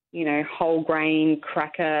 you know, whole grain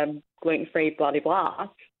cracker, gluten-free, blah, blah, blah,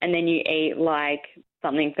 and then you eat like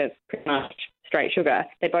something that's pretty much straight sugar.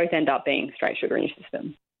 They both end up being straight sugar in your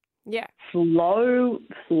system. Yeah.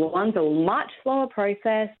 One's a much slower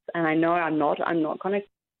process, and I know I'm not going to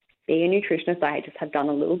be a nutritionist. I just have done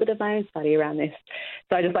a little bit of my own study around this.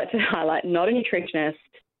 So I just like to highlight, not a nutritionist,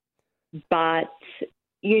 but,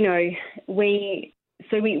 you know, we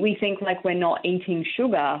think like we're not eating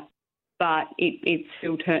sugar, but it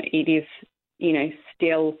is, you know,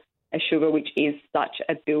 still a sugar, which is such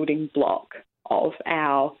a building block of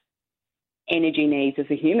our energy needs as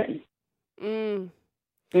a human. Mm.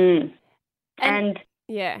 Mm. And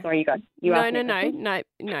yeah. Sorry, you go.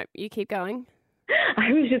 No, you keep going.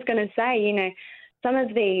 I was just going to say, you know, some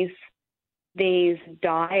of these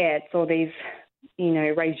diets or these, you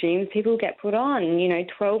know, regimes people get put on, you know,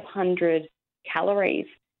 1,200 calories.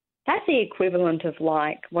 That's the equivalent of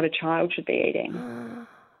like what a child should be eating.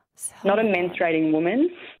 Not a menstruating woman.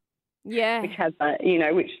 Yeah. Which has a, you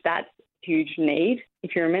know, which that's huge need.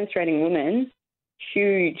 If you're a menstruating woman,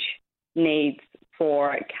 huge needs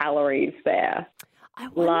for calories there.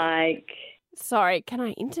 Sorry, can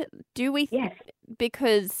I Yes.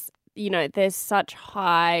 Because, you know, there's such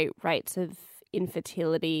high rates of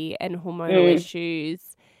infertility and hormonal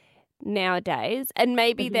issues nowadays, and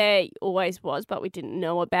maybe there always was, but we didn't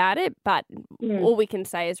know about it. But all we can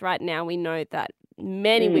say is right now we know that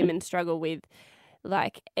many women struggle with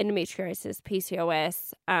like endometriosis,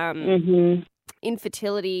 PCOS,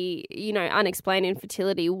 infertility, you know, unexplained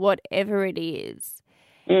infertility, whatever it is.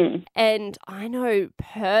 And I know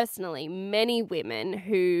personally many women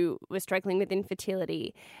who were struggling with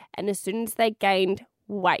infertility, and as soon as they gained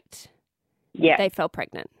weight, they fell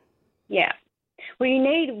pregnant. Yeah. We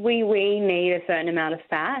need a certain amount of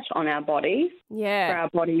fat on our bodies for our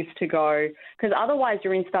bodies to go, because otherwise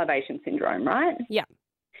you're in starvation syndrome, right? Yeah.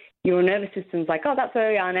 Your nervous system's like, oh, that's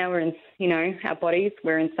where we are now. We're in, you know, our bodies,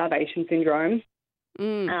 we're in starvation syndrome.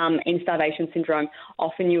 In starvation syndrome,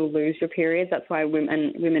 often you'll lose your periods. That's why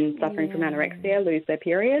women suffering from anorexia lose their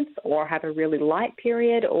periods or have a really light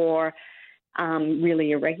period or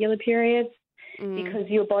really irregular periods because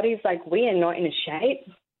your body's like, we are not in a shape,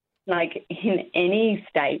 like in any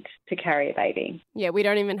state to carry a baby. Yeah, we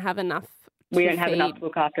don't even have enough. We don't have enough to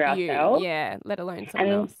look after ourselves. Yeah, let alone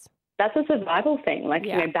someone else. That's a survival thing. Like,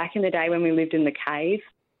 you know, back in the day when we lived in the cave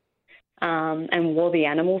and wore the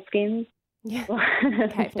animal skins. Yeah,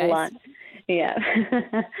 cave days. Yeah.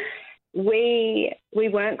 we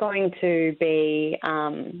weren't going to be,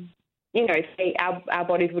 you know, our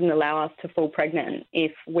bodies wouldn't allow us to fall pregnant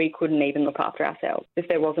if we couldn't even look after ourselves. If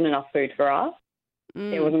there wasn't enough food for us,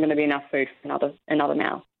 there wasn't going to be enough food for another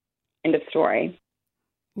mouth. End of story.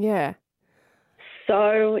 Yeah.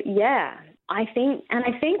 So, yeah, I think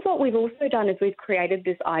what we've also done is we've created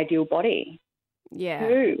this ideal body. Yeah.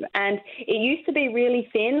 Too. And it used to be really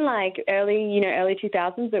thin, like early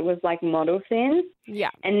 2000s, it was like model thin. Yeah.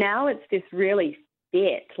 And now it's this really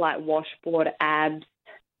fit, like washboard abs,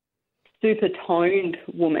 super toned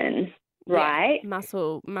woman, right? Yeah.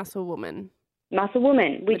 Muscle woman. Muscle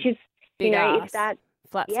woman, which is, big ass, if that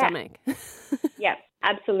flat stomach. Yeah,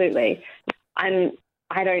 absolutely. I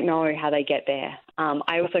don't know how they get there.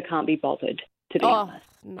 I also can't be bothered, to be honest.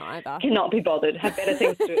 Neither. Cannot be bothered. Have better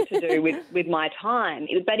things to do with my time.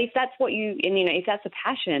 But if that's if that's a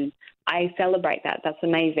passion, I celebrate that. That's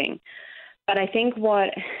amazing. But I think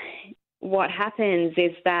what happens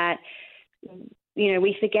is that, you know,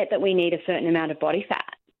 we forget that we need a certain amount of body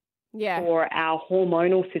fat for our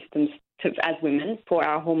hormonal systems as women, for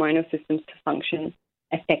our hormonal systems to function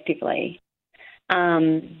effectively.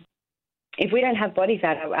 If we don't have body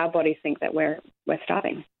fat, our bodies think that we're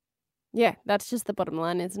starving. Yeah, that's just the bottom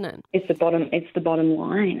line, isn't it? It's the bottom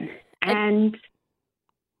line. And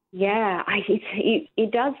yeah,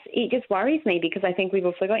 it just worries me because I think we've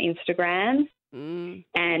also got Instagram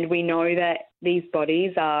and we know that these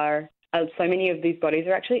bodies so many of these bodies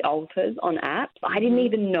are actually alters on apps. I didn't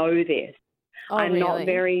even know this. I'm not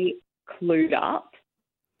very clued up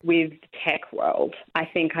with tech world. I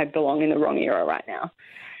think I belong in the wrong era right now.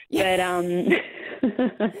 But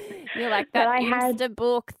You're like but that I had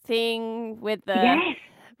Instabook thing with the yes.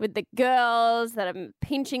 with the girls that are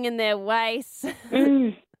pinching in their waists.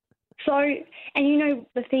 So, and you know,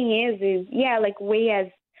 the thing is yeah, like we as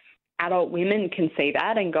adult women can see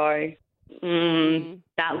that and go,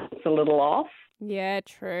 that looks a little off. Yeah,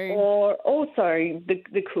 true. Or also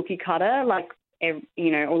the cookie cutter, like,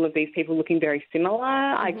 you know, all of these people looking very similar.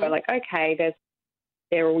 I go like, okay,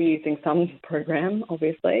 they're all using some program,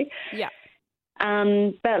 obviously. Yeah.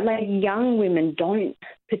 But like young women don't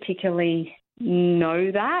particularly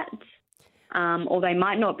know that. Or they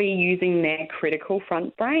might not be using their critical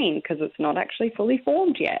front brain because it's not actually fully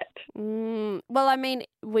formed yet. Well, I mean,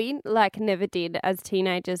 we like never did as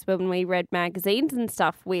teenagers when we read magazines and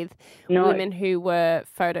stuff with women who were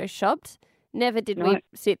photoshopped. Never did we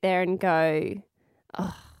sit there and go,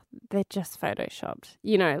 oh, they're just photoshopped.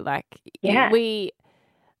 You know, like we,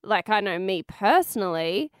 like I know me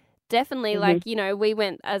personally, definitely like, you know, we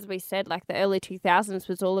went, as we said, like the early 2000s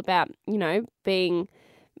was all about, you know, being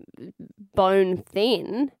bone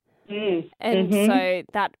thin. And so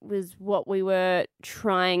that was what we were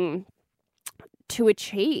trying to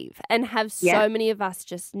achieve, and have so many of us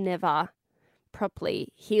just never properly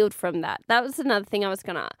healed from that. That was another thing I was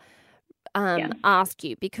going to ask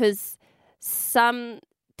you, because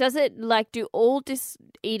does it like, do all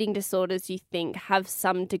eating disorders you think have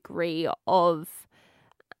some degree of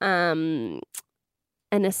an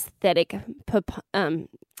aesthetic component?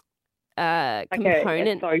 A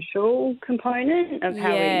social component of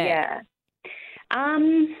how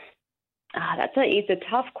it's a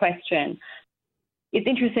tough question. It's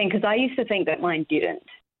interesting because I used to think that mine didn't.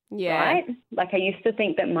 Yeah. Right? Like I used to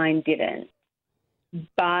think that mine didn't.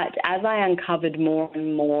 But as I uncovered more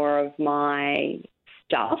and more of my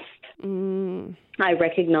stuff, I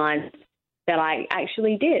recognized that I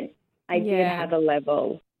actually did. I did have a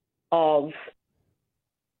level of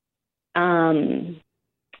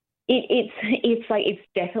It's like, it's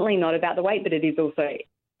definitely not about the weight, but it is also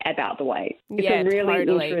about the weight. It's a really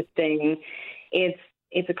interesting.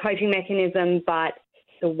 It's a coping mechanism, but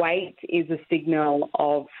the weight is a signal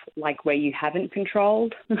of like where you haven't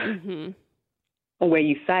controlled, or where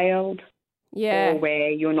you failed, or where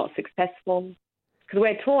you're not successful. Because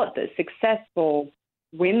we're taught that successful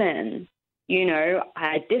women, you know,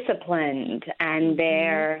 are disciplined and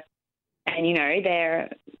they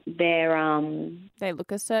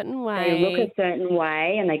look a certain way. They look a certain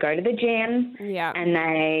way, and they go to the gym. Yeah.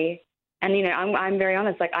 And you know, I'm very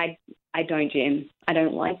honest. Like I don't gym. I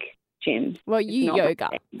don't like gym. Well, you yoga.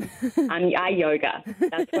 I yoga.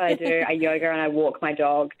 That's what I do. I yoga and I walk my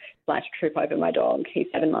dog / trip over my dog. He's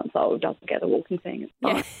 7 months old. Doesn't get the walking thing. It's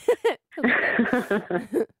fine.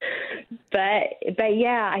 But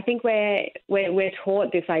yeah, I think we're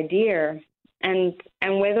taught this idea. And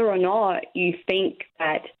whether or not you think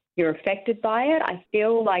that you're affected by it, I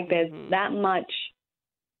feel like there's that much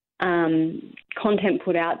content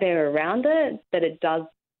put out there around it that it does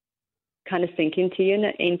kind of sink into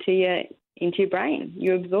your brain.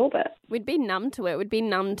 You absorb it. We'd be numb to it. We'd be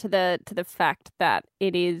numb to the fact that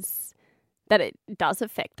it does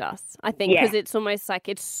affect us. I think because it's almost like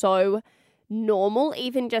it's so normal,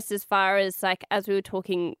 even just as far as like, as we were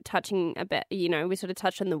touching a bit, you know, we sort of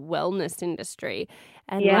touched on the wellness industry,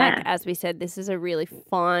 and like, as we said, this is a really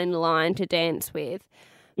fine line to dance with.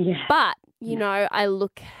 Yeah. But, you know, I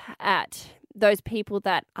look at those people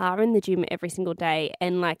that are in the gym every single day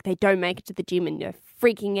and like they don't make it to the gym and they're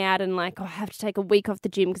freaking out and like, oh, I have to take a week off the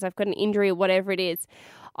gym because I've got an injury or whatever it is.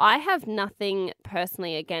 I have nothing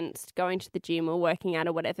personally against going to the gym or working out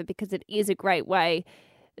or whatever, because it is a great way.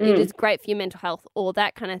 It is great for your mental health, all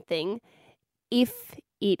that kind of thing, if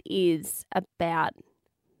it is about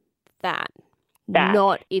that.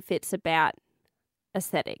 Not if it's about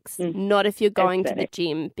aesthetics. Not if you're going to the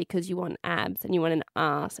gym because you want abs and you want an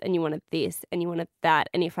ass and you want this and you want that.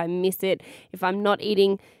 And if I miss it, if I'm not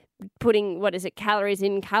eating, putting, calories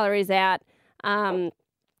in, calories out, or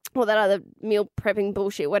that other meal prepping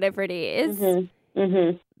bullshit, whatever it is.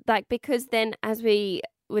 Like, because then as we're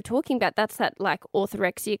talking about, that's that like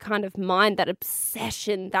orthorexia kind of mind, that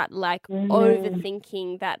obsession, that like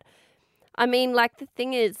overthinking, that, I mean, like the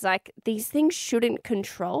thing is like these things shouldn't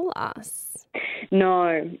control us.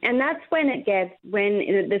 No. And that's when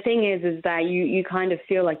the thing is that you kind of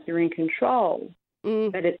feel like you're in control,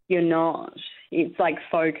 but you're not. It's like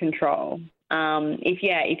faux control. If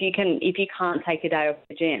you can't take a day off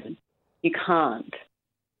the gym, you can't.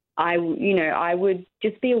 I would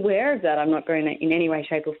just be aware of that. I'm not going to in any way,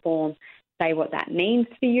 shape or form say what that means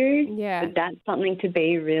for you. Yeah. But that's something to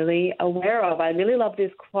be really aware of. I really love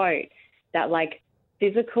this quote that like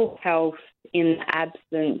physical health in the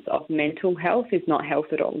absence of mental health is not health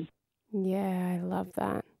at all. Yeah, I love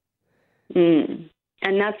that. And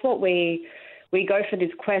that's what we go for, this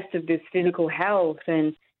quest of this physical health,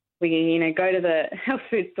 and we, go to the health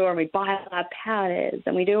food store and we buy our powders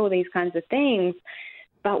and we do all these kinds of things,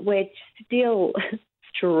 but we're still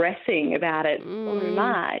stressing about it so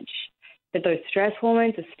much that those stress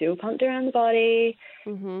hormones are still pumped around the body,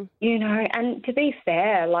 and to be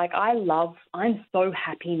fair, like I'm so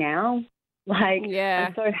happy now. Like,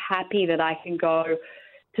 I'm so happy that I can go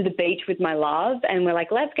to the beach with my love and we're like,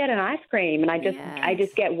 let's get an ice cream. And I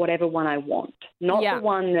just get whatever one I want, not the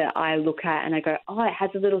one that I look at and I go, oh, it has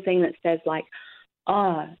a little thing that says like,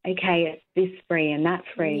 oh, okay, it's this free and that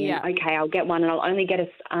free. Yeah. And okay, I'll get one and I'll only get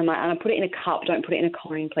and I put it in a cup. Don't put it in a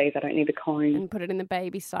cone, please. I don't need the cone. And put it in the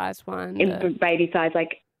baby size one. In the baby size.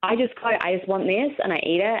 Like, I just want this and I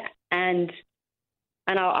eat it. And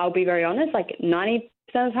I'll be very honest, like 90%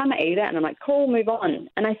 of the time I eat it and I'm like, cool, move on.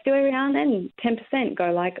 And I still every now and then 10%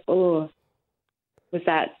 go like, oh,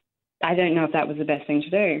 I don't know if that was the best thing to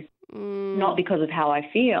do. Not because of how I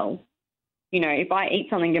feel. If I eat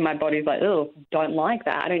something and my body's like, oh, don't like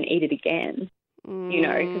that, I don't eat it again,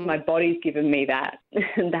 because my body's given me that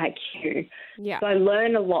cue. Yeah. So I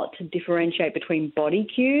learn a lot to differentiate between body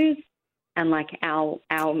cues and like our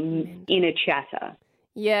inner chatter.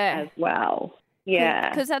 Yeah. As well. Yeah.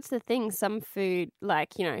 Because that's the thing. Some food,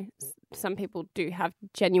 like, some people do have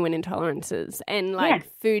genuine intolerances, and like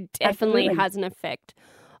food definitely has an effect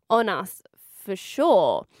on us for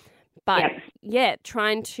sure. But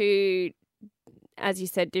trying to, as you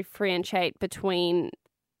said, differentiate between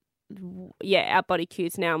our body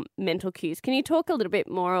cues and our mental cues. Can you talk a little bit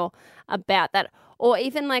more about that? Or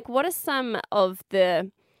even like, what are some of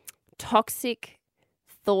the toxic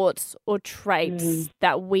thoughts or traits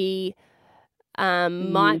that we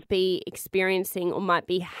might be experiencing or might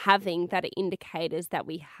be having that are indicators that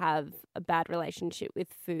we have a bad relationship with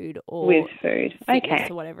food or fitness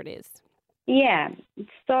or whatever it is? Yeah.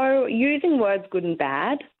 So using words good and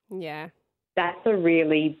bad. Yeah. That's a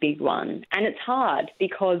really big one. And it's hard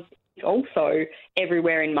because it's also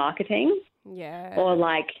everywhere in marketing. Yeah. Or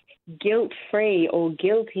like guilt-free or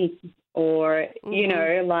guilty or,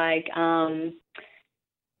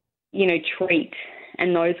 treat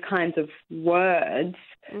and those kinds of words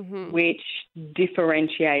which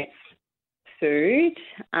differentiates food.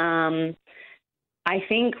 I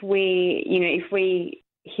think if we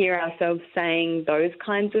hear ourselves saying those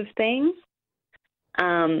kinds of things,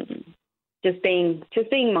 just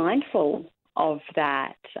being mindful of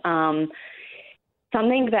that.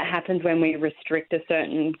 Something that happens when we restrict a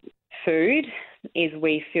certain food is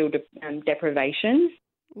we feel deprivation.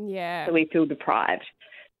 Yeah. So we feel deprived.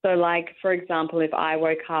 So, like, for example, if I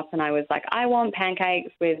woke up and I was like, I want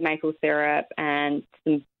pancakes with maple syrup and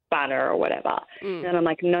some butter or whatever, and I'm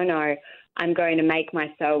like, no, I'm going to make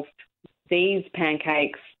myself these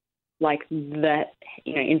pancakes like that,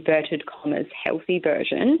 inverted commas, healthy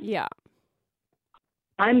version. Yeah.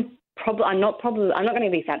 I'm not going to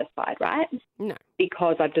be satisfied, right? No.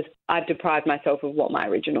 Because I've deprived myself of what my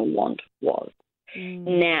original want was.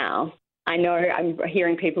 Now, I know I'm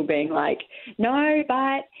hearing people being like, no,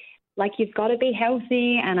 but like you've got to be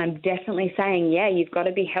healthy. And I'm definitely saying, yeah, you've got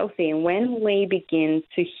to be healthy. And when we begin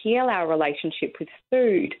to heal our relationship with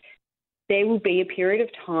food, there will be a period of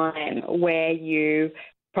time where you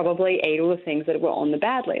probably eat all the things that were on the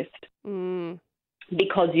bad list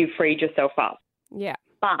because you freed yourself up. Yeah.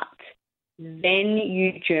 But then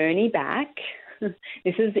you journey back.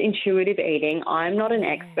 This is intuitive eating. I'm not an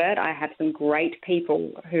expert. I have some great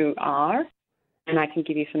people who are, and I can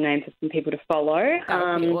give you some names of some people to follow. That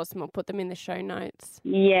would be awesome. I'll put them in the show notes.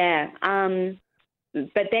 Yeah.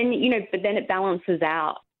 But then it balances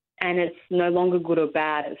out and it's no longer good or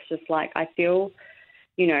bad. It's just like, I feel,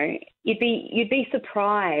 you'd be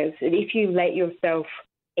surprised if you let yourself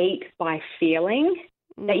eat by feeling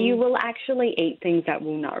that you will actually eat things that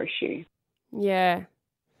will nourish you. Yeah.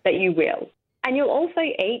 That you will. And you'll also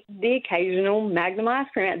eat the occasional Magnum ice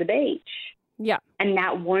cream at the beach. Yeah. And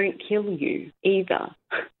that won't kill you either.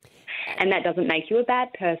 And that doesn't make you a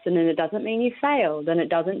bad person, and it doesn't mean you failed, and it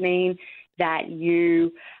doesn't mean that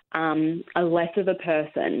you are less of a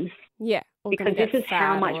person. Yeah. Because this is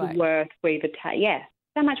how much worth we've attached.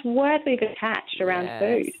 How much worth we've attached around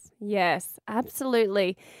food. Yes,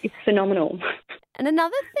 absolutely. It's phenomenal. And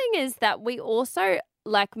another thing is that we also,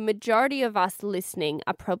 like, majority of us listening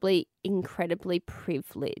are probably incredibly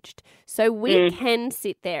privileged. So we can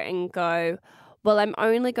sit there and go, well, I'm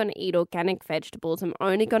only going to eat organic vegetables. I'm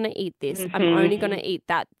only going to eat this. I'm only going to eat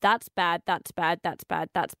that. That's bad. That's bad. That's bad.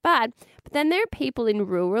 That's bad. But then there are people in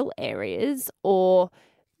rural areas or,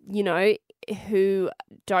 you know, who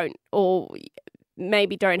don't or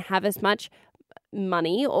maybe don't have as much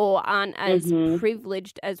money or aren't as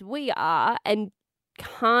privileged as we are and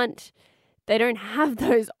they don't have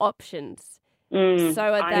those options. So I'm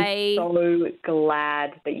so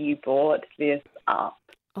glad that you brought this up.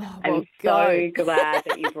 Oh, I'm so glad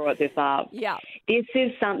that you brought this up. Yeah. This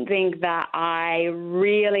is something that I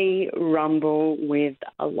really rumble with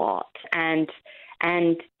a lot. And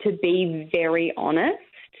to be very honest,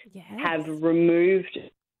 have removed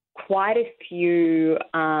quite a few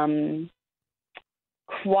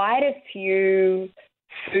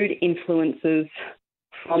food influencers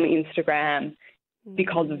from Instagram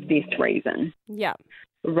because of this reason. Yeah.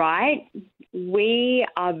 Right? We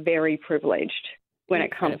are very privileged when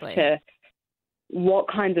it comes to what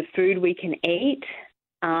kinds of food we can eat,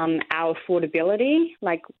 our affordability,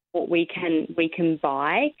 like what we can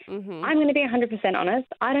buy. I'm going to be 100% honest.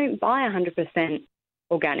 I don't buy 100%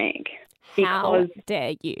 organic. How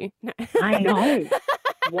dare you? No. I know.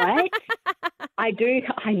 What? I do.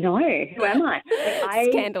 I know. Who am I? I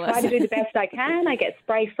Scandalous. try to do the best I can. I get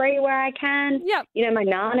spray-free where I can. Yep. You know, my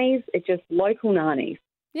nannies, it's just local nannies.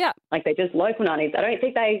 Yeah. Like they're just local nannies. I don't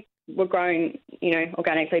think they were grown, you know,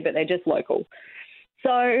 organically, but they're just local.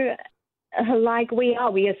 So, like we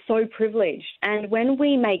are so privileged. And when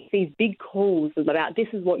we make these big calls about this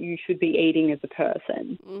is what you should be eating as a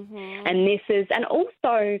person, and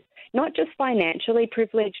also not just financially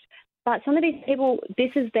privileged, but some of these people,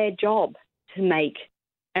 this is their job to make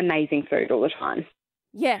amazing food all the time.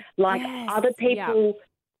 Yeah. Like other people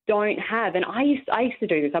don't have. And I used to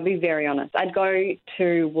do this. I'll be very honest. I'd go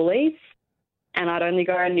to Woolies and I'd only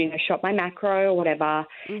go and, you know, shop my macro or whatever.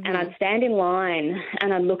 And I'd stand in line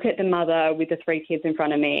and I'd look at the mother with the 3 kids in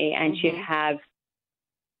front of me and she'd have,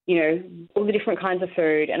 you know, all the different kinds of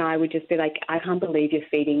food. And I would just be like, I can't believe you're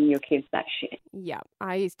feeding your kids that shit. Yeah.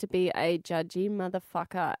 I used to be a judgy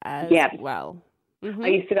motherfucker as well. I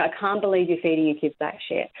used to go, I can't believe you're feeding your kids that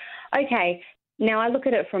shit. Okay. Now I look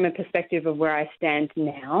at it from a perspective of where I stand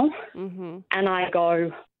now. And I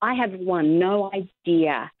go, I have no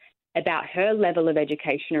idea about her level of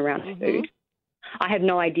education around food. I have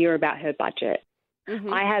no idea about her budget.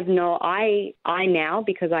 I now,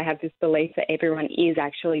 because I have this belief that everyone is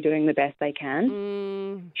actually doing the best they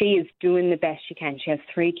can. She is doing the best she can. She has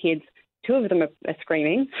 3 kids. 2 of them are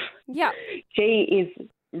screaming. Yeah. She is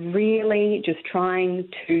really just trying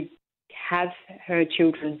to have her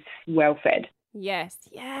children well fed. Yes.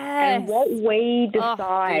 And what we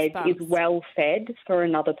decide is well fed for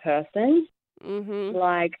another person.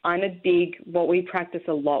 Like what we practice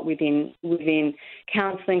a lot within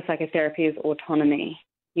counselling, psychotherapy is autonomy.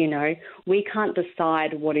 You know, we can't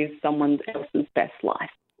decide what is someone else's best life.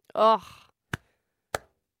 Oh,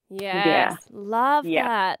 yes. Yeah. Love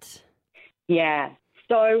that. Yeah.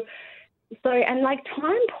 So, and like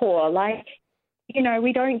time poor, like, you know,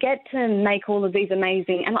 we don't get to make all of these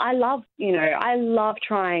amazing, and I love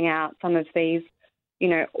trying out some of these, you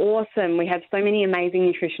know, awesome. We have so many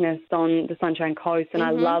amazing nutritionists on the Sunshine Coast, and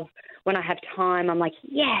I love when I have time, I'm like,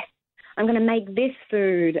 yes, I'm going to make this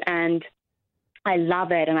food, and I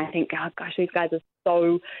love it. And I think, oh, gosh, these guys are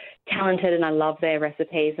so talented, and I love their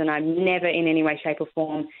recipes, and I'm never in any way, shape or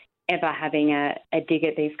form ever having a dig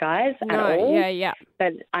at these guys at all. Yeah.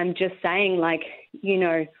 But I'm just saying, like, you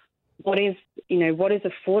know, what is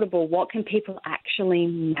affordable? What can people actually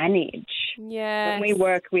manage? Yeah. When we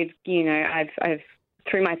work with, you know, I've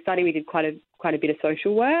through my study we did quite a bit of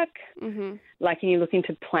social work. Like, and you look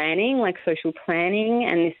into planning, like social planning,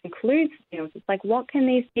 and this includes meals. It's like, what can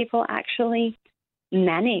these people actually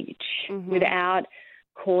manage without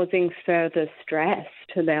causing further stress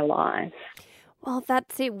to their lives? Well,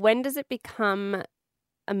 that's it. When does it become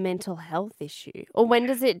a mental health issue, or when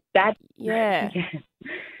does it? That's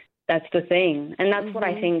the thing. And that's what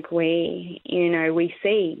I think we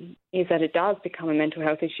see is that it does become a mental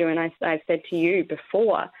health issue. And I've said to you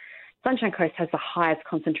before, Sunshine Coast has the highest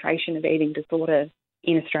concentration of eating disorders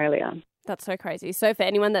in Australia. That's so crazy. So for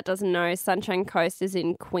anyone that doesn't know, Sunshine Coast is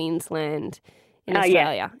in Queensland in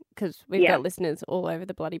Australia, because we've got listeners all over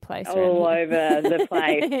the bloody place. All over the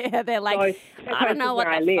place. Yeah, they're like, I don't know what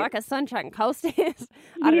the fuck a Sunshine Coast is.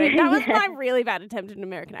 I don't know. That was my really bad attempt at an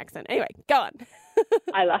American accent. Anyway, go on.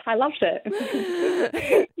 I loved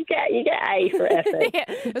it. You get A for effort. Yeah,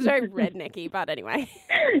 it was very rednecky, but anyway.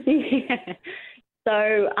 Yeah.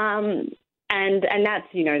 So, and that's,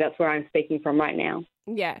 you know, that's where I'm speaking from right now.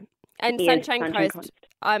 Yeah. And Sunshine Coast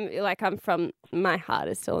I'm from, my heart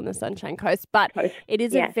is still on the Sunshine Coast, but it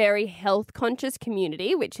is Yes. a very health conscious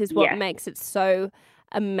community, which is what Yes. makes it so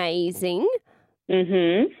amazing.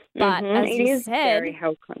 Mhm. But as it you is said, very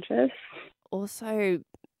health conscious. also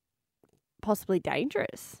possibly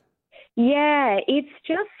dangerous. Yeah, it's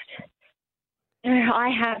just.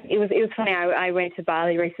 It was funny. I went to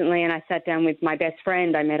Bali recently and I sat down with my best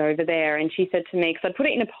friend I met over there, and she said to me, because I put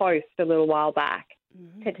it in a post a little while back,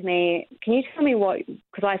 said to me, "Can you tell me what?"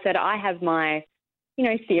 Because I said I have my,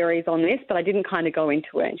 theories on this, but I didn't kind of go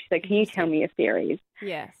into it. And she said, "Can you tell me your theories?"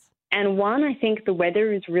 Yes. And one, I think the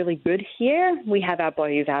weather is really good here. We have our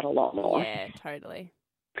bodies out a lot more. Yeah, totally.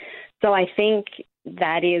 So I think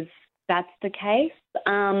that's the case.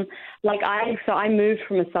 I moved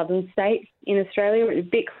from a southern state in Australia. It was a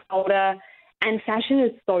bit colder, and fashion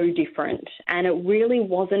is so different. And it really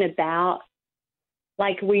wasn't about,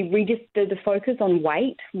 the focus on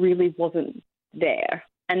weight really wasn't there.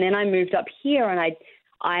 And then I moved up here, and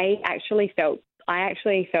I actually felt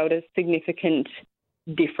a significant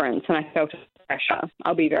difference, and I felt a pressure.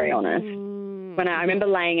 I'll be very honest. When I remember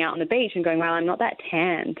laying out on the beach and going, "Well, I'm not that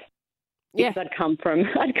tanned." Yeah. Because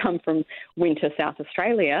I'd come from winter South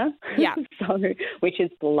Australia, Yeah. which is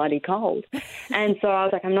bloody cold. And so I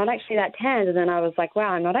was like, I'm not actually that tanned. And then I was like,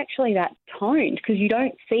 wow, I'm not actually that toned, because you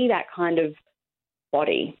don't see that kind of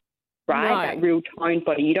body, right? No. That real toned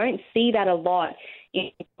body. You don't see that a lot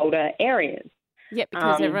in colder areas. Yeah,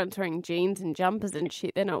 because everyone's wearing jeans and jumpers and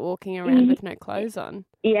shit. They're not walking around with no clothes on.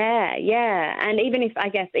 Yeah. And even if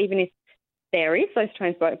there is those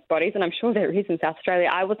toned bodies, and I'm sure there is in South Australia,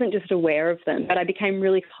 I wasn't just aware of them, but I became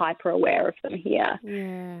really hyper aware of them here. Yeah.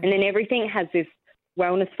 And then everything has this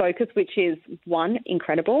wellness focus, which is, one,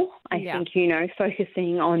 incredible. I think,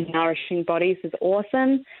 focusing on nourishing bodies is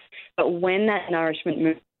awesome. But when that nourishment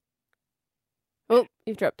moves Oh,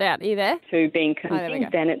 you've dropped out. Are you there? to being consumed,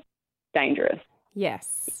 then it's dangerous.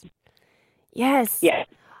 Yes. Yeah.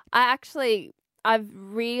 I've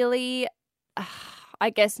really, I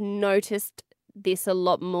guess, noticed this a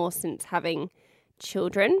lot more since having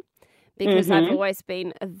children, because I've always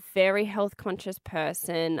been a very health conscious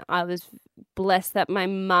person. I was blessed that my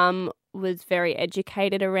mum was very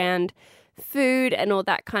educated around food and all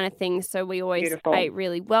that kind of thing. So we always ate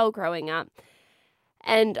really well growing up.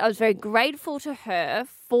 And I was very grateful to her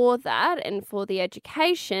for that and for the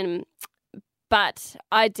education. But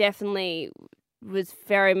I definitely was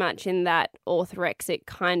very much in that orthorexic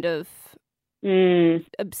kind of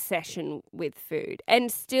obsession with food.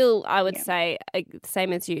 And still, I would say,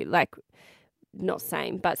 same as you, not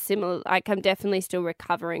same, but similar. I'm definitely still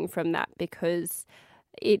recovering from that, because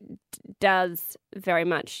it does very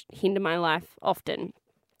much hinder my life often.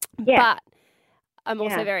 Yeah. But I'm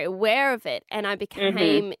also very aware of it, and I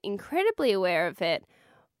became incredibly aware of it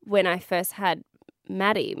when I first had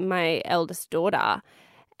Maddie, my eldest daughter.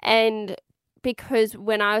 And because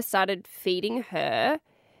when I started feeding her,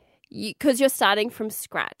 because you're starting from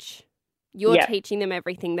scratch, you're teaching them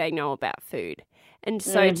everything they know about food. And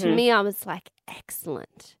so to me, I was like,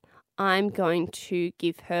 excellent. I'm going to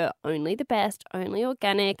give her only the best, only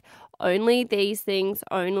organic, only these things,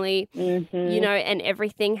 only, and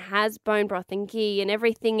everything has bone broth and ghee and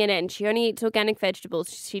everything in it. And she only eats organic vegetables.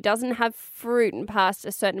 She doesn't have fruit and past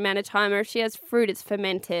a certain amount of time, or if she has fruit, it's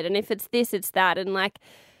fermented. And if it's this, it's that. And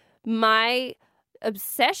my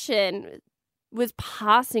obsession was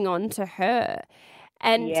passing on to her.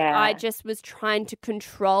 And I just was trying to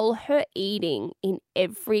control her eating in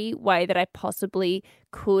every way that I possibly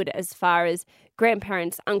could, as far as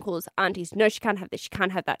grandparents, uncles, aunties. No, she can't have this. She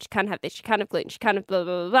can't have that. She can't have this. She can't have gluten. She can't have blah,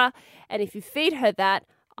 blah, blah, blah. And if you feed her that,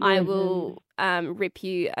 I will rip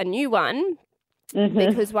you a new one,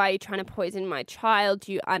 because why are you trying to poison my child,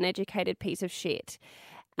 you uneducated piece of shit?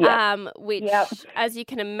 Which, as you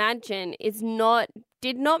can imagine,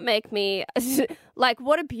 did not make me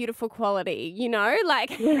what a beautiful quality,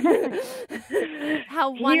 how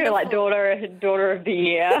wonderful. You're like daughter of the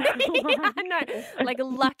year. I know,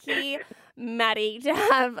 lucky Maddie to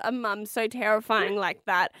have a mum so terrifying like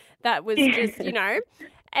that. That was just, and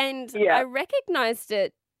I recognized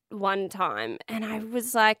it one time, and I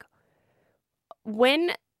was like,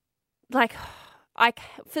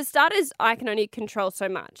 for starters, I can only control so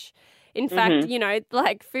much. In fact,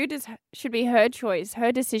 food should be her choice,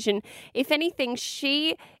 her decision. If anything,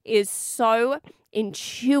 she is so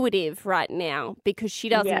intuitive right now, because she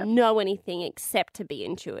doesn't know anything except to be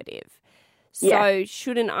intuitive. So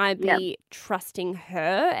shouldn't I be trusting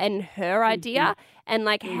her and her idea? And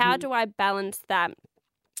how do I balance that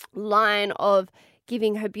line of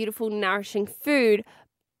giving her beautiful, nourishing food,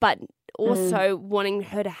 but also wanting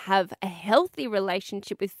her to have a healthy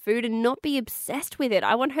relationship with food and not be obsessed with it.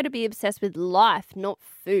 I want her to be obsessed with life, not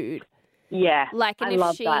food. Yeah, Like, and I if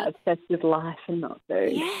love she, that. Obsessed with life and not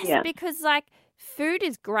food. yes, Yeah. because like food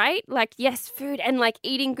is great. Like, yes, food and like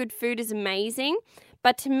eating good food is amazing.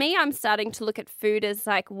 But to me, I'm starting to look at food as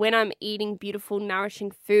like when I'm eating beautiful, nourishing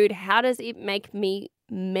food, how does it make me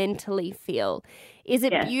mentally feel? Is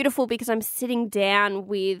it beautiful because I'm sitting down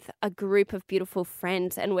with a group of beautiful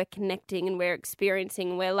friends and we're connecting and we're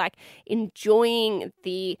experiencing, we're like enjoying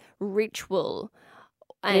the ritual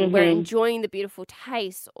and we're enjoying the beautiful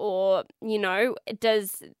taste? Or, you know,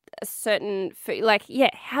 does a certain food, like,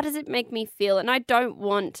 how does it make me feel? And I don't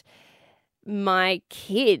want my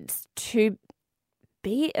kids to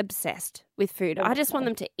be obsessed with food. I just want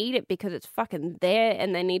them to eat it because it's fucking there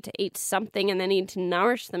and they need to eat something and they need to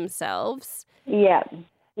nourish themselves. Yeah.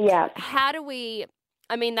 Yeah. How do we,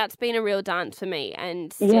 I mean, that's been a real dance for me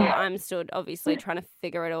and still, I'm still obviously trying to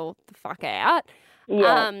figure it all the fuck out.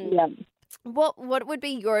 Yeah. What would be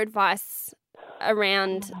your advice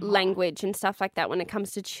around language and stuff like that when it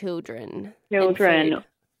comes to children? Children.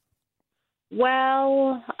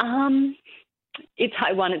 Well, it's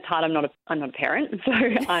hard. One, it's hard. I'm not a parent, so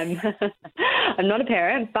I'm not a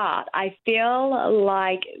parent. But I feel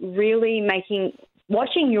like really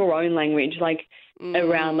watching your own language, like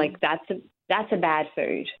around like that's a bad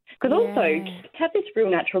food. Because also kids have this real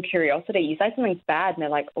natural curiosity. You say something's bad, and they're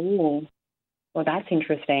like, oh, well, that's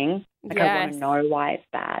interesting. Like, I want to know why it's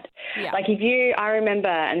bad. Yeah. Like I remember,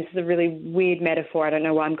 and this is a really weird metaphor, I don't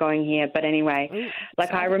know why I'm going here, but anyway,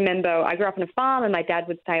 I remember I grew up on a farm and my dad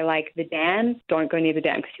would say, like, the dam, don't go near the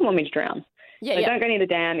dam because he wanted me to drown. Don't go near the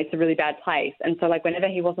dam, it's a really bad place. And so, like, whenever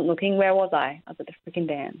he wasn't looking, where was I? I was at the freaking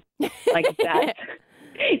dam. Like,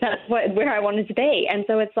 that's where I wanted to be. And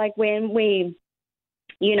so it's like when we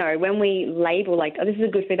label, like, oh, this is a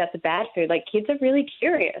good food, that's a bad food, like, kids are really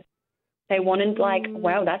curious. They wanted, like,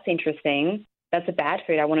 wow, that's interesting. That's a bad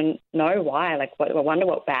food. I want to know why. Like, I wonder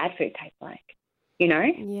what bad food tastes like, you know?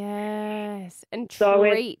 Yes. And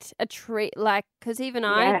a treat, like, because even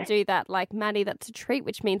I do that, like, Maddie, that's a treat,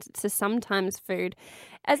 which means it's a sometimes food.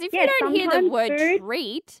 As if you don't hear the word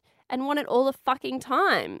treat and want it all the fucking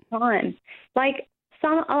time. Like,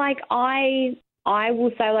 I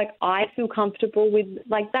will say, like, I feel comfortable with,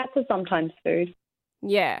 like, that's a sometimes food.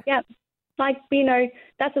 Yeah. Yeah. Like, you know,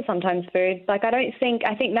 that's a sometimes food. Like, I think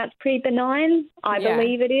that's pretty benign. I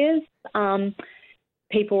believe it is.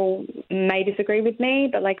 People may disagree with me,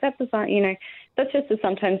 but, like, that's just a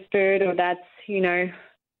sometimes food, or that's, you know,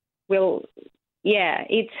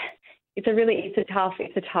 it's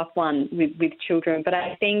a tough one with children. But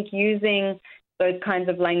I think using those kinds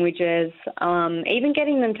of languages, even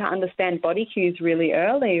getting them to understand body cues really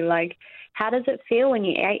early, like, how does it feel when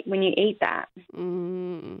you eat that?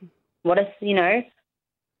 What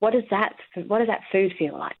does that food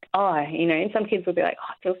feel like? Oh, you know, and some kids will be like,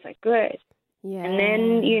 oh, it feels so good. Yeah. And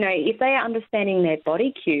then, you know, if they are understanding their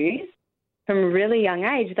body cues from a really young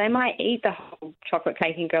age, they might eat the whole chocolate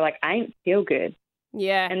cake and go like, I don't feel good.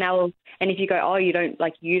 Yeah. And if you go, oh, you don't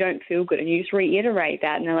feel good, and you just reiterate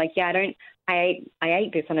that, and they're like, yeah, I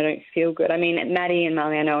ate this and I don't feel good. I mean, Maddie and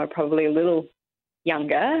Marley, I know, are probably a little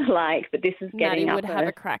younger, like, but this is getting Maddie would have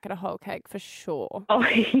a crack at a whole cake for sure. Oh,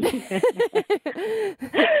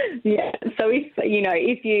 yeah. So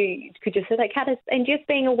if you could just say, like, and just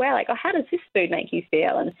being aware, like, oh, how does this food make you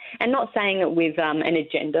feel? And not saying it with an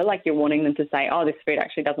agenda, like you're wanting them to say, oh, this food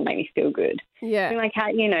actually doesn't make me feel good. Yeah. And like, how,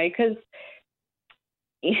 you know, because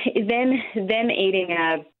them eating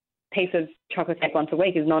a piece of chocolate cake once a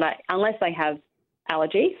week is not, unless they have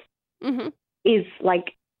allergies, is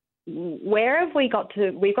like, where have we got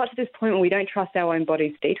to? We've got to this point where we don't trust our own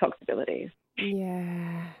body's detox abilities.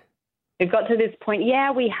 Yeah. We've got to this point,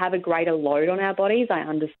 we have a greater load on our bodies. I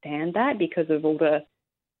understand that because of all the,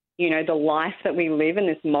 you know, the life that we live in,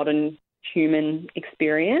 this modern human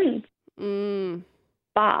experience.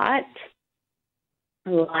 But,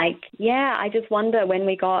 like, I just wonder when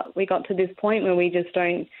we got to this point where we just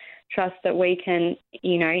don't trust that we can,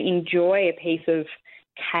 you know, enjoy a piece of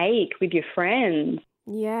cake with your friends.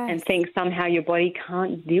 Yes. And think somehow your body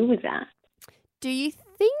can't deal with that. Do you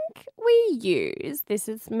think we use, this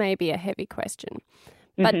is maybe a heavy question,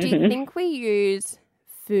 but do you think we use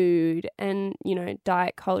food and, you know,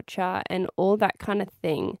 diet culture and all that kind of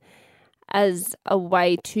thing as a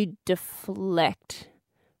way to deflect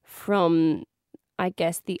from, I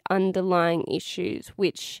guess, the underlying issues,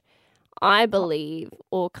 which I believe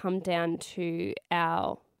all come down to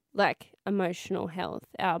our, like, emotional health,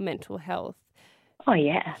 our mental health? Oh,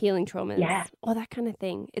 yeah. Healing traumas, all that kind of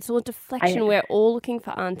thing. It's all deflection. We're all looking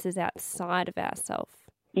for answers outside of ourselves.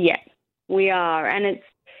 Yeah. We are. And it's,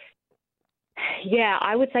 yeah,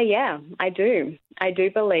 I would say, yeah, I do. I do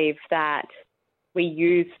believe that we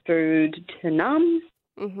use food to numb.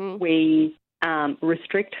 Mm-hmm. We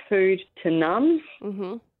restrict food to numb.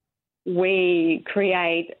 Mm-hmm. We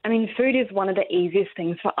create, I mean, food is one of the easiest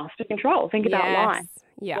things for us to control. Think about life.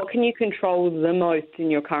 Yeah. What can you control the most in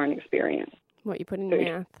your current experience? What you put in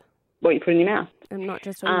your mouth. What you put in your mouth. I'm not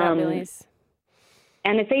just talking about Billy's.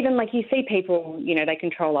 And it's even like you see people, you know, they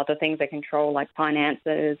control other things. They control like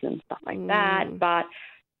finances and stuff like that. But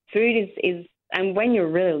food is, and when you're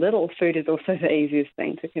really little, food is also the easiest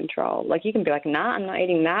thing to control. Like you can be like, nah, I'm not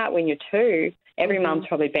eating that. When you're 2, every mum's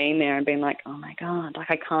probably been there and been like, oh my God, like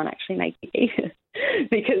I can't actually make you eat it.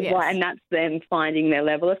 Because and that's them finding their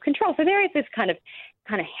level of control. So there is this kind of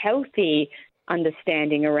healthy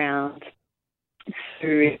understanding around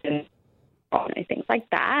food and things like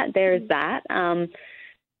that. There is that.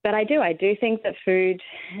 But I do think that food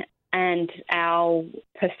and our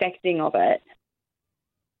perfecting of it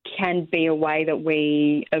can be a way that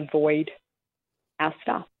we avoid our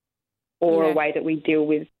stuff or a way that we deal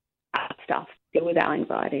with our stuff, deal with our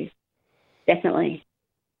anxieties. Definitely.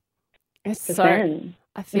 I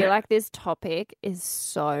feel like this topic is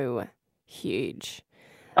so huge.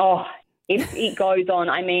 Oh, it goes on.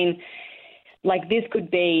 I mean, like this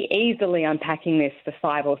could be easily unpacking this for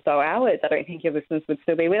 5 or so hours. I don't think your listeners would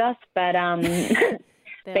still be with us, but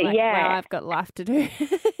but like, wow, I've got life to do.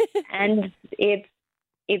 And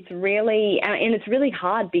it's really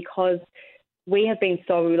hard because we have been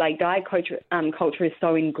so like diet culture is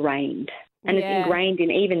so ingrained, and it's ingrained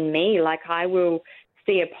in even me. Like I will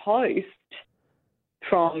see a post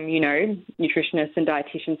from, you know, nutritionists and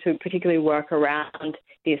dietitians who particularly work around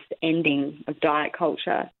this ending of diet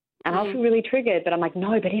culture. And I'll feel really triggered, but I'm like,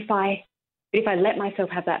 no, but if I let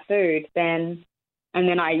myself have that food, then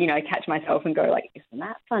I, you know, catch myself and go like, isn't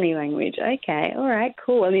that funny language? Okay, all right,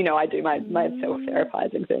 cool. And, you know, I do my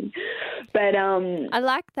self-therapizing thing. But I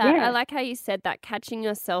like that. Yeah. I like how you said that, catching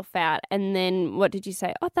yourself out. And then what did you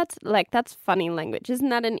say? Oh, that's funny language. Isn't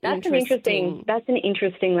that That's an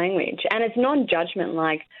interesting language. And it's non-judgment.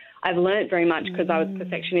 Like I've learned very much because I was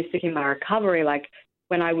perfectionistic in my recovery. Like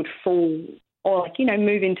when I would fall or like, you know,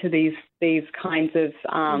 move into these kinds of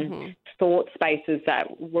thought spaces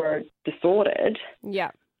that were disordered,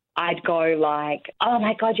 I'd go like, oh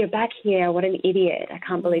my God, you're back here. What an idiot. I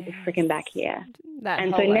can't believe you're freaking back here.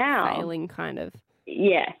 And whole, so now, failing kind of.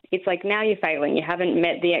 Yeah. It's like now you're failing. You haven't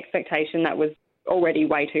met the expectation that was already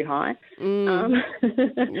way too high. So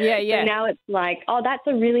now it's like, oh, that's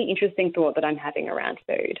a really interesting thought that I'm having around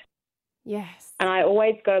food. Yes. And I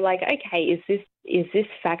always go like, okay, is this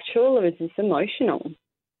factual or is this emotional?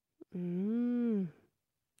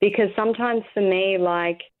 Because sometimes for me,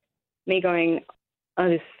 like me going, oh,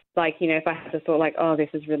 this, like, you know, if I have the thought like, oh, this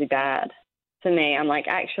is really bad, to me, I'm like,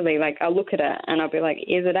 actually, like I'll look at it and I'll be like,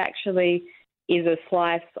 is a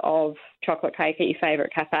slice of chocolate cake at your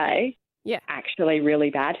favourite cafe actually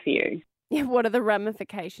really bad for you? Yeah, what are the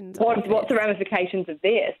ramifications What's the ramifications of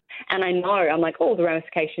this? And I know, I'm like, oh, the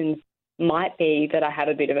ramifications might be that I have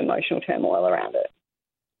a bit of emotional turmoil around it.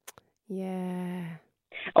 Yeah.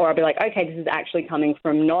 Or I'll be like, okay, this is actually coming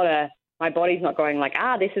from my body's not going like,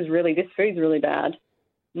 this food's really bad.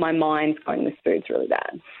 My mind's going, this food's really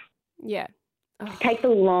bad. Yeah. It takes a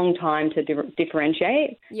long time to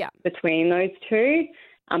differentiate between those two,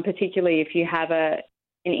 particularly if you have an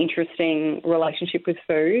interesting relationship with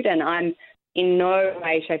food. And I'm in no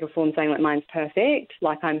way, shape or form saying that mine's perfect.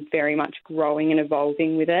 Like I'm very much growing and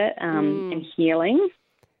evolving with it and healing.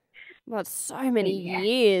 Well, it's so many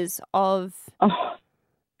years of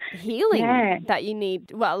healing that you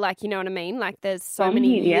need. Well, like, you know what I mean? Like there's so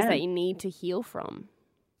many years that you need to heal from.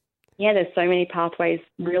 Yeah, there's so many pathways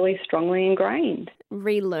really strongly ingrained.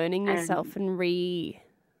 Relearning yourself and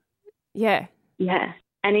Yeah.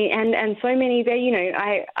 And so many there, you know,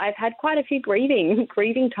 I've had quite a few grieving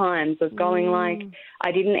times of going like,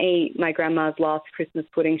 I didn't eat my grandma's last Christmas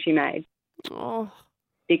pudding she made. Oh.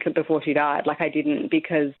 Because before she died, like I didn't,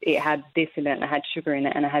 because it had this in it and it had sugar in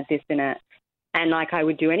it and it had this in it. And like I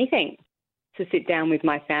would do anything to sit down with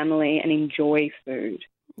my family and enjoy food.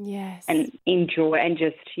 Yes. And enjoy and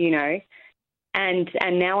just, you know, and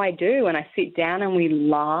now I do, and I sit down and we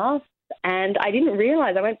laugh. And I didn't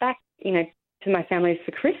realise, I went back, you know, to my family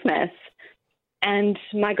for Christmas, and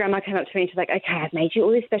my grandma came up to me and she's like, okay, I've made you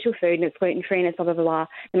all this special food and it's gluten-free and it's blah, blah, blah, blah.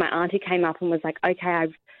 And my auntie came up and was like, okay,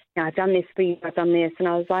 I've done this for you, I've done this. And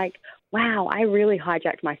I was like, wow, I really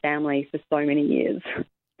hijacked my family for so many years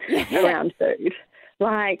around food.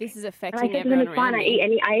 Like, this is affecting everyone around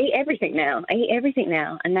me. I eat everything now.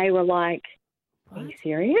 And they were like, are you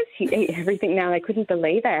serious? You eat everything now? They couldn't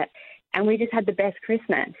believe it. and we just had the best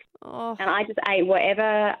Christmas. Oh. And I just ate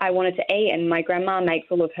whatever I wanted to eat, and my grandma makes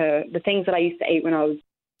all of the things that I used to eat when I was,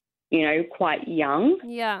 quite young.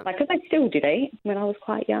 Yeah. Like, because I still did eat when I was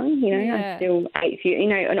quite young, Yeah. I still ate,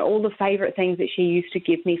 and all the favourite things that she used to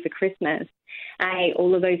give me for Christmas. I ate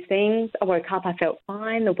all of those things. I woke up, I felt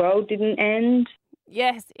fine. The world didn't end.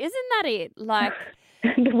 Yes. Isn't that it? Like,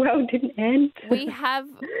 the world didn't end. we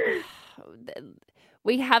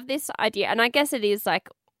have this idea, and I guess it is like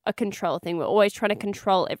a control thing. We're always trying to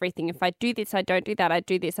control everything. If I do this, I don't do that. I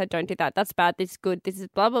do this, I don't do that. That's bad. This is good. This is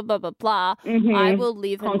blah, blah, blah, blah, blah. Mm-hmm. I will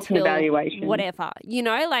live Constant until evaluation. whatever.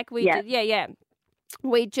 Like we did. Yeah.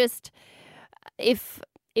 We just, if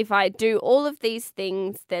I do all of these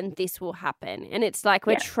things, then this will happen. And it's like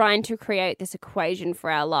we're trying to create this equation for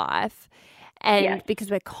our life. And because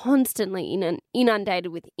we're constantly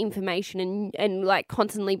inundated with information and like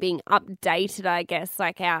constantly being updated, I guess,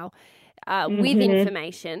 like our with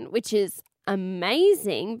information, which is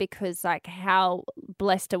amazing because like how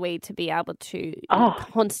blessed are we to be able to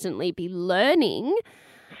constantly be learning.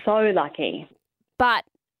 So lucky. But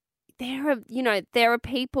there are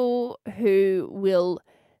people who will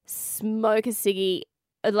smoke a ciggy,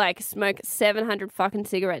 like smoke 700 fucking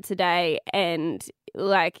cigarettes a day and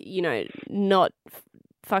like, not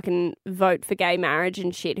fucking vote for gay marriage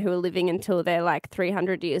and shit, who are living until they're like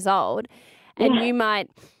 300 years old. And you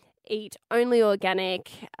might eat only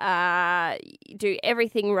organic, do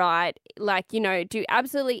everything right, like, do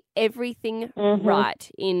absolutely everything right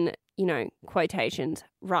in, quotations,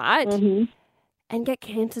 right? And get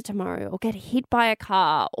cancer tomorrow or get hit by a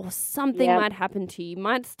car or something might happen to you. You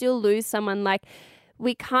might still lose someone. Like,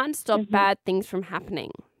 we can't stop bad things from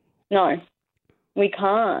happening. No, we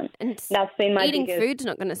can't. And that's been my eating biggest food's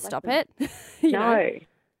not going to stop it. No,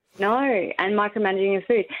 and micromanaging your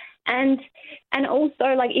food. And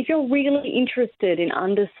also, like, if you're really interested in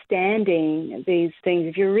understanding these things,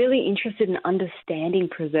 if you're really interested in understanding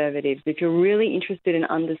preservatives, if you're really interested in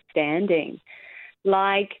understanding,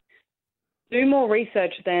 like, do more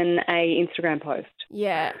research than a Instagram post.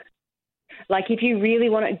 Yeah. Like, if you really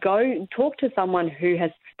want to go talk to someone who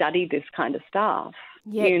has studied this kind of stuff,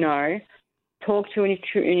 talk to a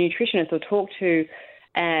nutritionist or talk to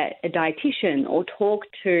a dietitian or talk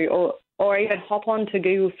to or even hop on to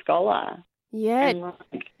Google Scholar. Yeah. And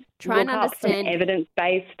like, try and understand. Some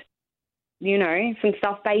evidence-based, some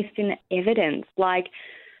stuff based in evidence. Like,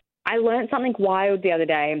 I learned something wild the other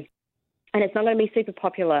day, and it's not going to be super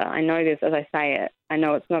popular. I know this as I say it. I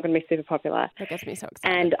know it's not going to be super popular. That gets me so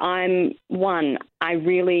excited. And I'm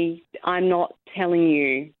not telling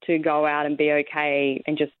you to go out and be okay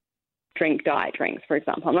and just drink diet drinks, for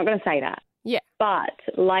example. I'm not going to say that. Yeah. But,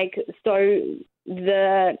 like, so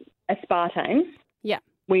the aspartame,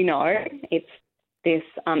 we know it's this,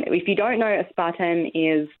 if you don't know, aspartame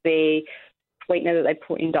is the sweetener that they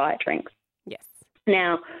put in diet drinks. Yes.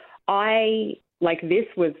 Now, this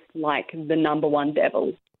was like the number one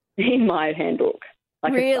devil in my handbook.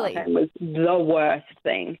 Like, really? Aspartame was the worst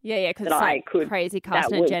thing. Yeah, because it's like crazy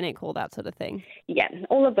carcinogenic, all that sort of thing. Yeah,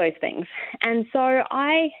 all of those things. And so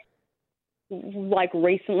I,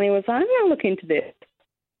 recently was like, I'm going to look into this.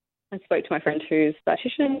 I spoke to my friend who's a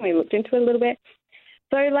dietitian and we looked into it a little bit.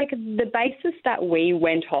 So, the basis that we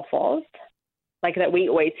went off of, that we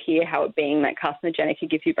always hear how it being carcinogenic, it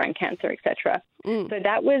gives you brain cancer, etc. So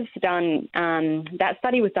that was done, that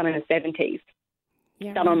study was done in the 70s,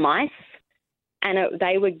 done on mice, and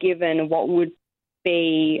they were given what would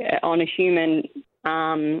be, on a human,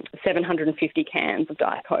 750 cans of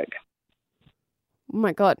Diet Coke. Oh,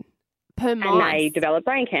 my God. Per mouse? And they developed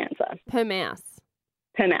brain cancer. Per mouse?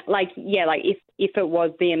 Per mouse. If it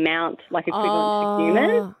was the amount, equivalent to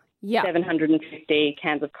human, 750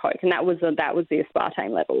 cans of Coke. And that was the aspartame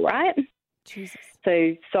level, right? Jesus. So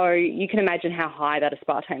you can imagine how high that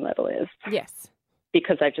aspartame level is. Yes.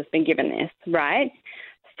 Because they've just been given this, right?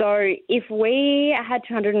 So if we had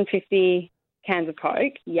 250 cans of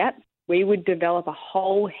Coke, we would develop a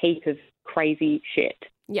whole heap of crazy shit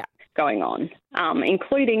going on,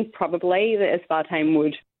 including probably the aspartame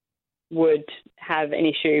would have an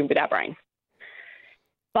issue with our brain.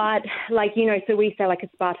 But, so we say,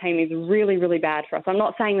 aspartame is really, really bad for us. I'm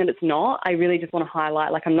not saying that it's not. I really just want to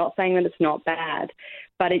highlight, I'm not saying that it's not bad,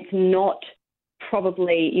 but it's not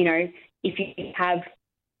probably, if you have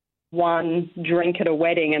one drink at a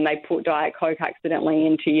wedding and they put Diet Coke accidentally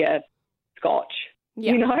into your scotch,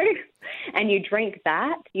 and you drink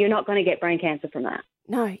that, you're not going to get brain cancer from that.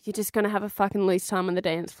 No, you're just going to have a fucking loose time on the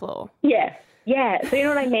dance floor. Yeah. Yeah. So you know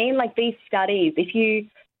what I mean? These studies, if you,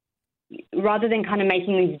 rather than kind of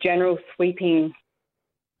making these general sweeping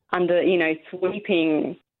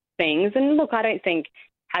things, and look, I don't think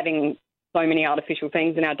having so many artificial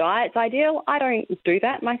things in our diet's ideal. I don't do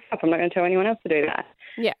that myself. I'm not going to tell anyone else to do that.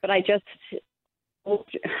 Yeah. But I guess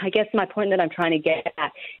my point that I'm trying to get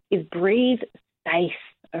at is breathe space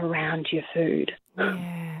around your food.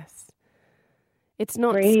 Yes. It's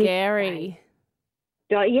not Breathe scary.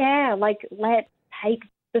 Yeah, like let's take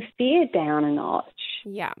the fear down a notch.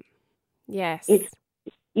 Yeah. Yes. It's,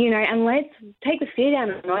 and let's take the fear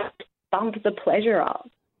down a notch, bump the pleasure up.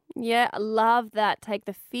 Yeah, I love that. Take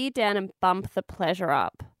the fear down and bump the pleasure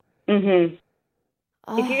up. Mhm.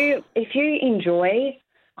 Oh. If you enjoy,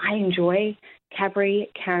 I enjoy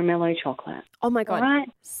Cadbury Caramello chocolate. Oh my God. Right?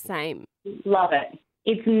 Same. Love it.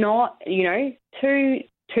 It's not, 3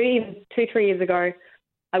 years ago,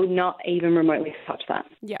 I would not even remotely touch that.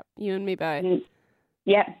 Yep, you and me both.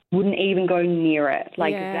 Yeah, wouldn't even go near it.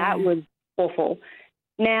 Yeah. That was awful.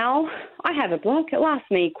 Now, I have a block. It lasts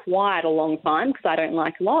me quite a long time because I don't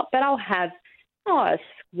like a lot, but I'll have a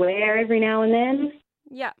square every now and then.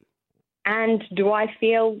 Yeah. And do I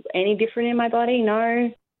feel any different in my body?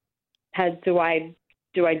 No. Do I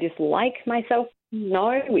dislike myself?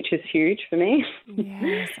 No, which is huge for me.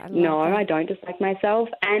 Yes, I love No, that. I don't dislike myself.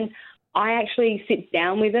 And I actually sit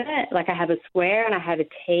down with it. Like I have a square and I have a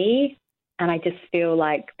tea and I just feel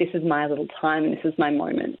like this is my little time and this is my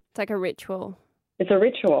moment. It's like a ritual. It's a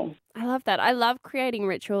ritual. I love that. I love creating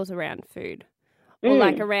rituals around food. Or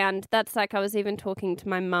like around, that's like I was even talking to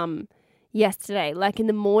my mum yesterday. Like in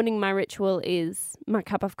the morning, my ritual is my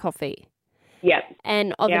cup of coffee. Yep.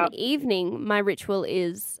 And of an evening, my ritual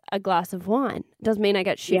is a glass of wine. Doesn't mean I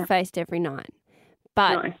get shit-faced every night.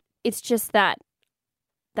 But it's just that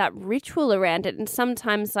ritual around it. And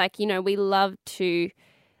sometimes, we love to,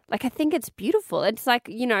 I think it's beautiful. It's like,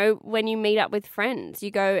 when you meet up with friends,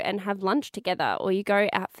 you go and have lunch together or you go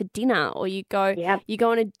out for dinner or you go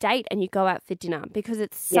on a date and you go out for dinner because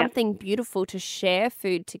it's something beautiful to share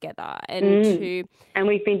food together and And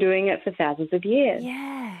we've been doing it for thousands of years.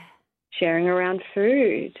 Yeah. Sharing around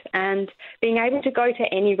food and being able to go to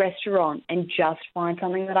any restaurant and just find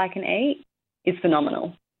something that I can eat is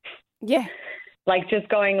phenomenal. Yeah. Just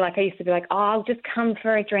going, I used to be like, I'll just come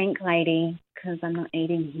for a drink, lady, because I'm not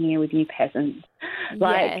eating here with you peasants.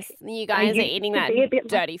 Yes, you guys are eating that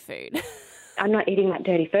dirty food. I'm not eating that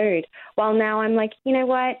dirty food. Well, now I'm like, you know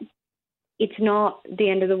what? It's not the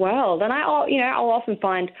end of the world. And I'll often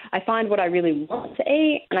find what I really want to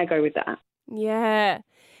eat and I go with that. Yeah.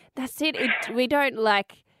 That's it. We don't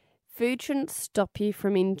food shouldn't stop you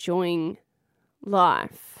from enjoying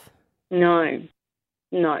life. No.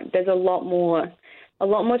 There's a lot more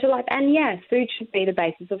to life. And food should be the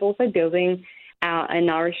basis of also building a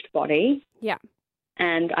nourished body. Yeah.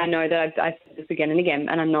 And I know that I've said this again and again,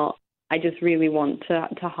 and I just really want to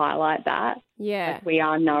highlight that. Yeah. We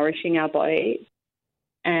are nourishing our bodies.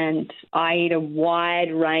 And I eat a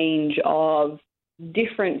wide range of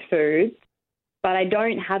different foods. But I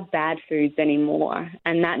don't have bad foods anymore.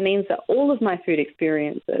 And that means that all of my food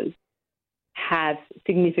experiences have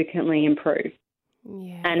significantly improved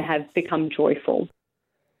and have become joyful.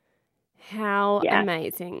 How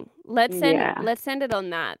amazing. Let's end it on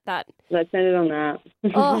that. Let's end it on that.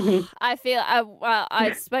 I feel,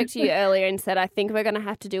 I spoke to you earlier and said I think we're going to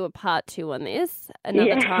have to do a part 2 on this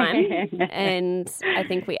another time. And I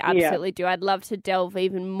think we absolutely do. I'd love to delve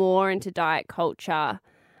even more into diet culture.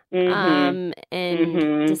 And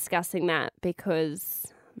discussing that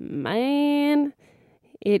because, man,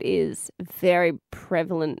 it is very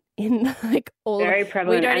prevalent in all. Very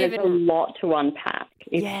prevalent, it's a lot to unpack.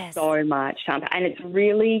 It's so much to unpack, and it's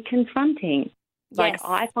really confronting.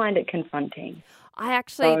 I find it confronting.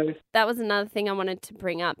 That was another thing I wanted to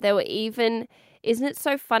bring up. There were isn't it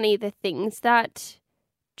so funny the things that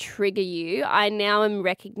trigger you? I now am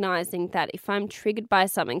recognizing that if I'm triggered by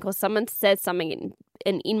something or someone says something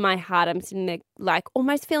and in my heart I'm sitting there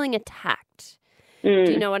almost feeling attacked. Do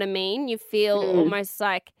you know what I mean? You feel almost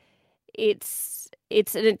like it's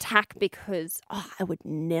an attack because I would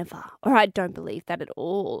never, or I don't believe that at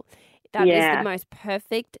all. That is the most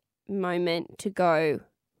perfect moment to go,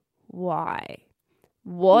 why?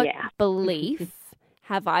 What belief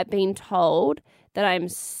have I been told that I'm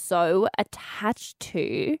so attached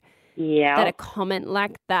to that a comment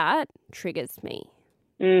like that triggers me?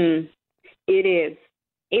 It is.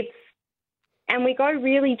 And we go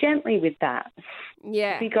really gently with that.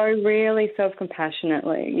 Yeah. We go really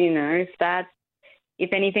self-compassionately,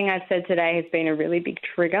 if anything I've said today has been a really big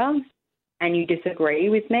trigger and you disagree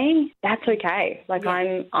with me, that's okay. I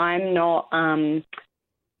don't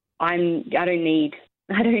need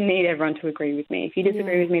everyone to agree with me. If you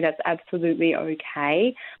disagree with me, that's absolutely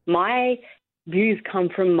okay. My views come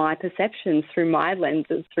from my perceptions, through my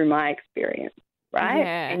lenses, through my experience. right?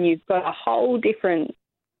 Yeah. And you've got a whole different,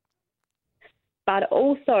 but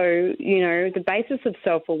also, you know, the basis of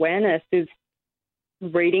self-awareness is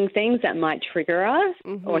reading things that might trigger us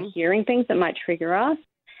or hearing things that might trigger us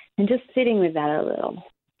and just sitting with that a little.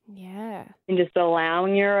 Yeah. And just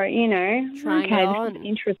allowing your, you know, Trying it on. This is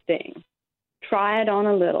interesting. Try it on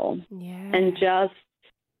a little. Yeah. And just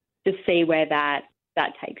see where that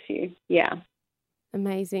takes you. Yeah.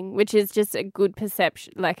 Amazing, which is just a good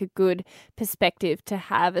perception, like a good perspective to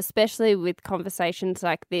have, especially with conversations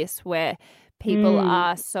like this where people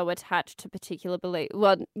are so attached to particular belief.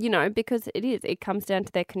 Well, you know, because it comes down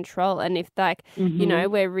to their control. And if like, you know,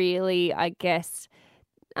 we're really, I guess,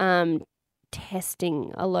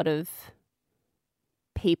 testing a lot of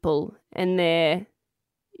people and their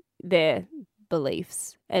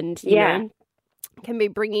beliefs and, you know, can be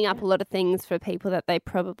bringing up a lot of things for people that they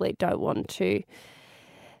probably don't want to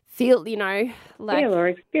feel, you know, like feel or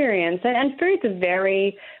experience. And food's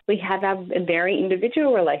we have a very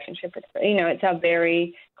individual relationship with food. You know, it's our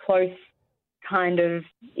very close kind of,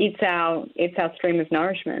 it's our stream of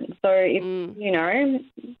nourishment. So if, you know,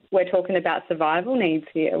 we're talking about survival needs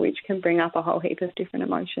here, which can bring up a whole heap of different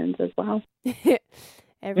emotions as well.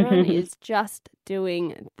 Everyone is just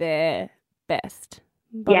doing their best.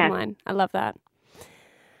 Bottom line. I love that.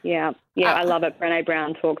 Yeah, I love it. Brené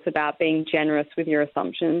Brown talks about being generous with your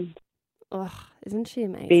assumptions. Oh, isn't she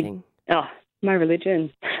amazing? My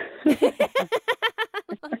religion.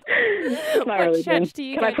 My religion. Church do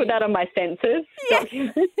you Can I put that on my census? Yeah.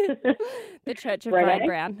 The Church of Brené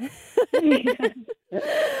Brown.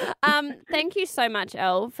 Thank you so much,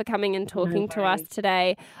 Elle, for coming and talking to us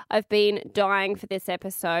today. I've been dying for this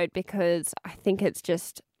episode because I think it's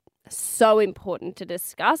just so important to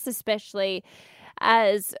discuss, especially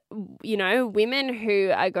as, you know, women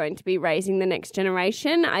who are going to be raising the next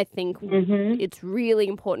generation. I think it's really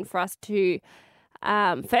important for us to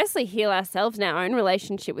firstly heal ourselves in our own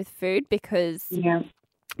relationship with food, because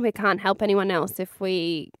we can't help anyone else if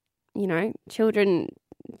we, you know, children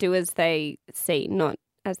do as they see, not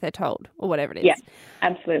as they're told, or whatever it is. Yeah,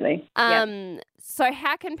 absolutely. So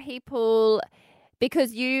how can people,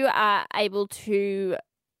 because you are able to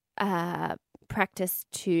practice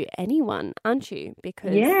to anyone, aren't you?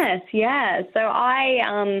 Because yes. So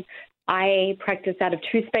I practice out of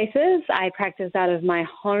two spaces. I practice out of my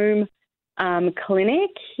home clinic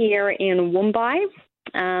here in Woombye,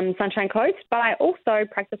 Sunshine Coast, but I also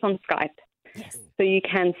practice on Skype. Yes. So you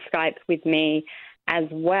can Skype with me as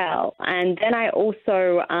well. And then I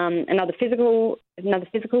also, another physical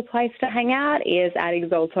place to hang out is at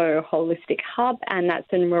Exalto Holistic Hub, and that's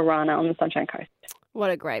in Warana on the Sunshine Coast. What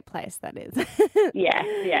a great place that is. Yeah,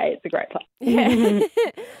 it's a great place. Yeah.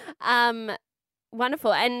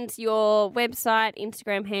 Wonderful. And your website,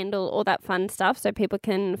 Instagram handle, all that fun stuff, so people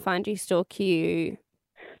can find you, stalk you.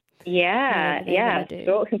 Yeah.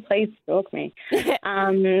 Please stalk me.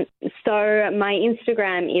 So my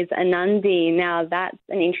Instagram is Anandi. Now that's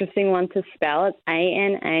an interesting one to spell. It's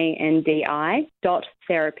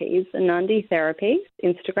ANANDI.therapies. Anandi Therapies,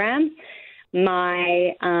 Instagram.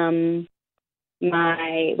 My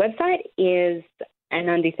website is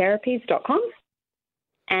ananditherapies.com.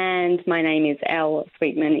 And my name is Elle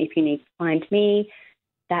Sweetman. If you need to find me,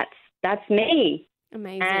 that's me.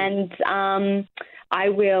 Amazing. And I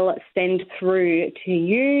will send through to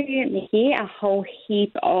you, Nikki, a whole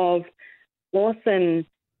heap of awesome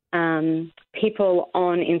people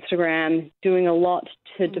on Instagram doing a lot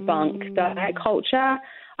to debunk diet culture.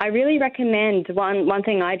 I really recommend, one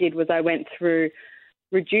thing I did was I went through,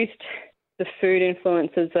 reduced the food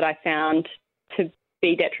influences that I found to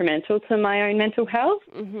be detrimental to my own mental health,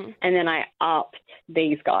 and then I upped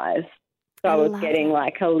these guys. So I was getting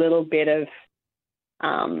like a little bit of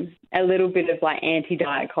like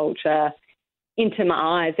anti-diet culture into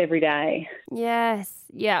my eyes every day. Yes,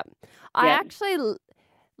 yeah. I actually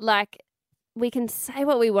like, we can say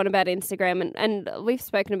what we want about Instagram, and we've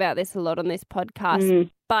spoken about this a lot on this podcast,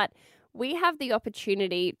 but we have the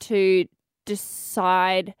opportunity to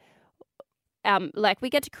decide. Like,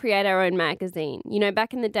 we get to create our own magazine. You know,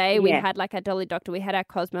 back in the day, we had like our Dolly Doctor, we had our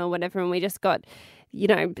Cosmo or whatever, and we just got, you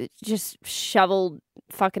know, just shoveled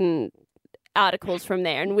fucking articles from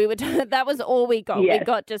there, and we would that was all we got. We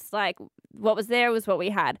got just like what was there was what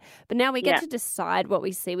we had. But now we get to decide what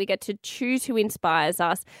we see. We get to choose who inspires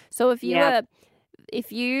us. So if you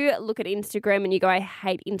if you look at Instagram and you go, I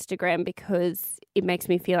hate Instagram because it makes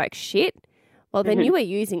me feel like shit, well, then you are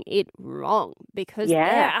using it wrong, because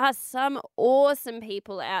there are some awesome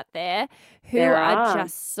people out there who are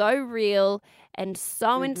just so real and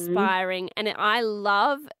so inspiring. And I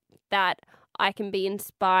love that I can be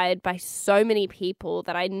inspired by so many people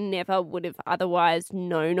that I never would have otherwise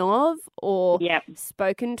known of or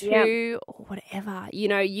spoken to or whatever. You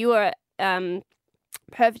know, you are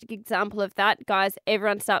perfect example of that. Guys,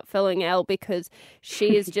 everyone start following Elle because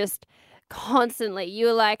she is just constantly,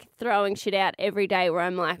 you're like throwing shit out every day where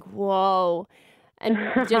I'm like, whoa, and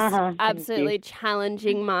just absolutely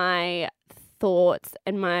challenging my thoughts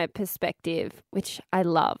and my perspective, which I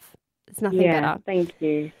love. It's nothing better. Thank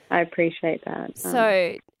you. I appreciate that.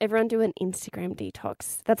 So everyone do an Instagram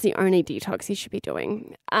detox. That's the only detox you should be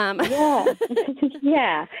doing. Yeah.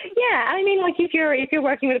 I mean, like if you're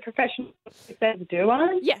working with a professional, do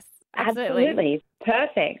one. Yes, absolutely.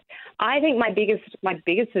 Perfect. I think my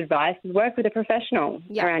biggest advice is work with a professional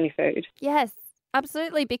around your food. Yes.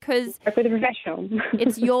 Absolutely, because work with a professional.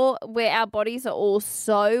 It's where our bodies are all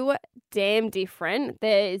so damn different.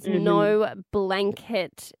 There is no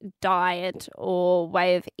blanket diet or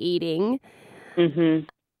way of eating.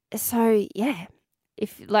 So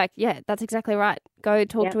that's exactly right. Go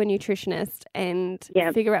talk to a nutritionist and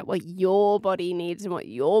figure out what your body needs and what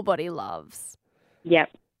your body loves. Yep,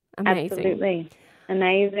 amazing. Absolutely.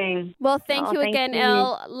 Amazing. Well, thank you again,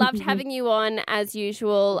 Elle. Loved having you on as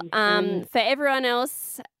usual. For everyone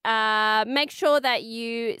else, make sure that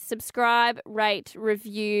you subscribe, rate,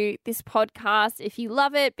 review this podcast if you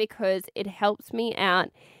love it, because it helps me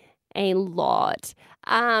out a lot.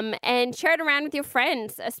 And share it around with your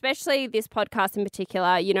friends, especially this podcast in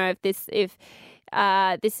particular. You know, if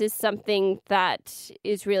this is something that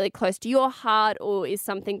is really close to your heart or is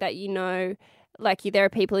something that you know, like there are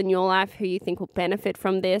people in your life who you think will benefit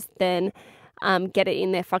from this, then get it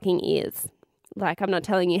in their fucking ears. Like, I'm not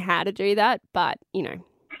telling you how to do that, but, you know,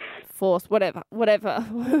 force whatever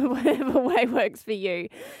way works for you.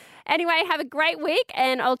 Anyway, have a great week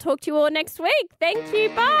and I'll talk to you all next week. Thank you.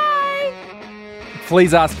 Bye.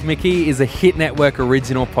 Please Ask Mickey is a Hit Network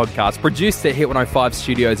original podcast produced at Hit 105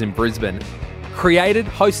 Studios in Brisbane. Created,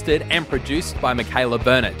 hosted and produced by Michaela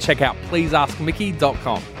Burnett. Check out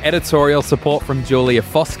pleaseaskmickey.com. Editorial support from Julia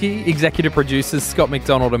Foskey. Executive producers Scott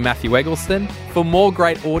McDonald and Matthew Eggleston. For more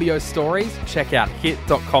great audio stories, check out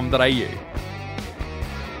hit.com.au.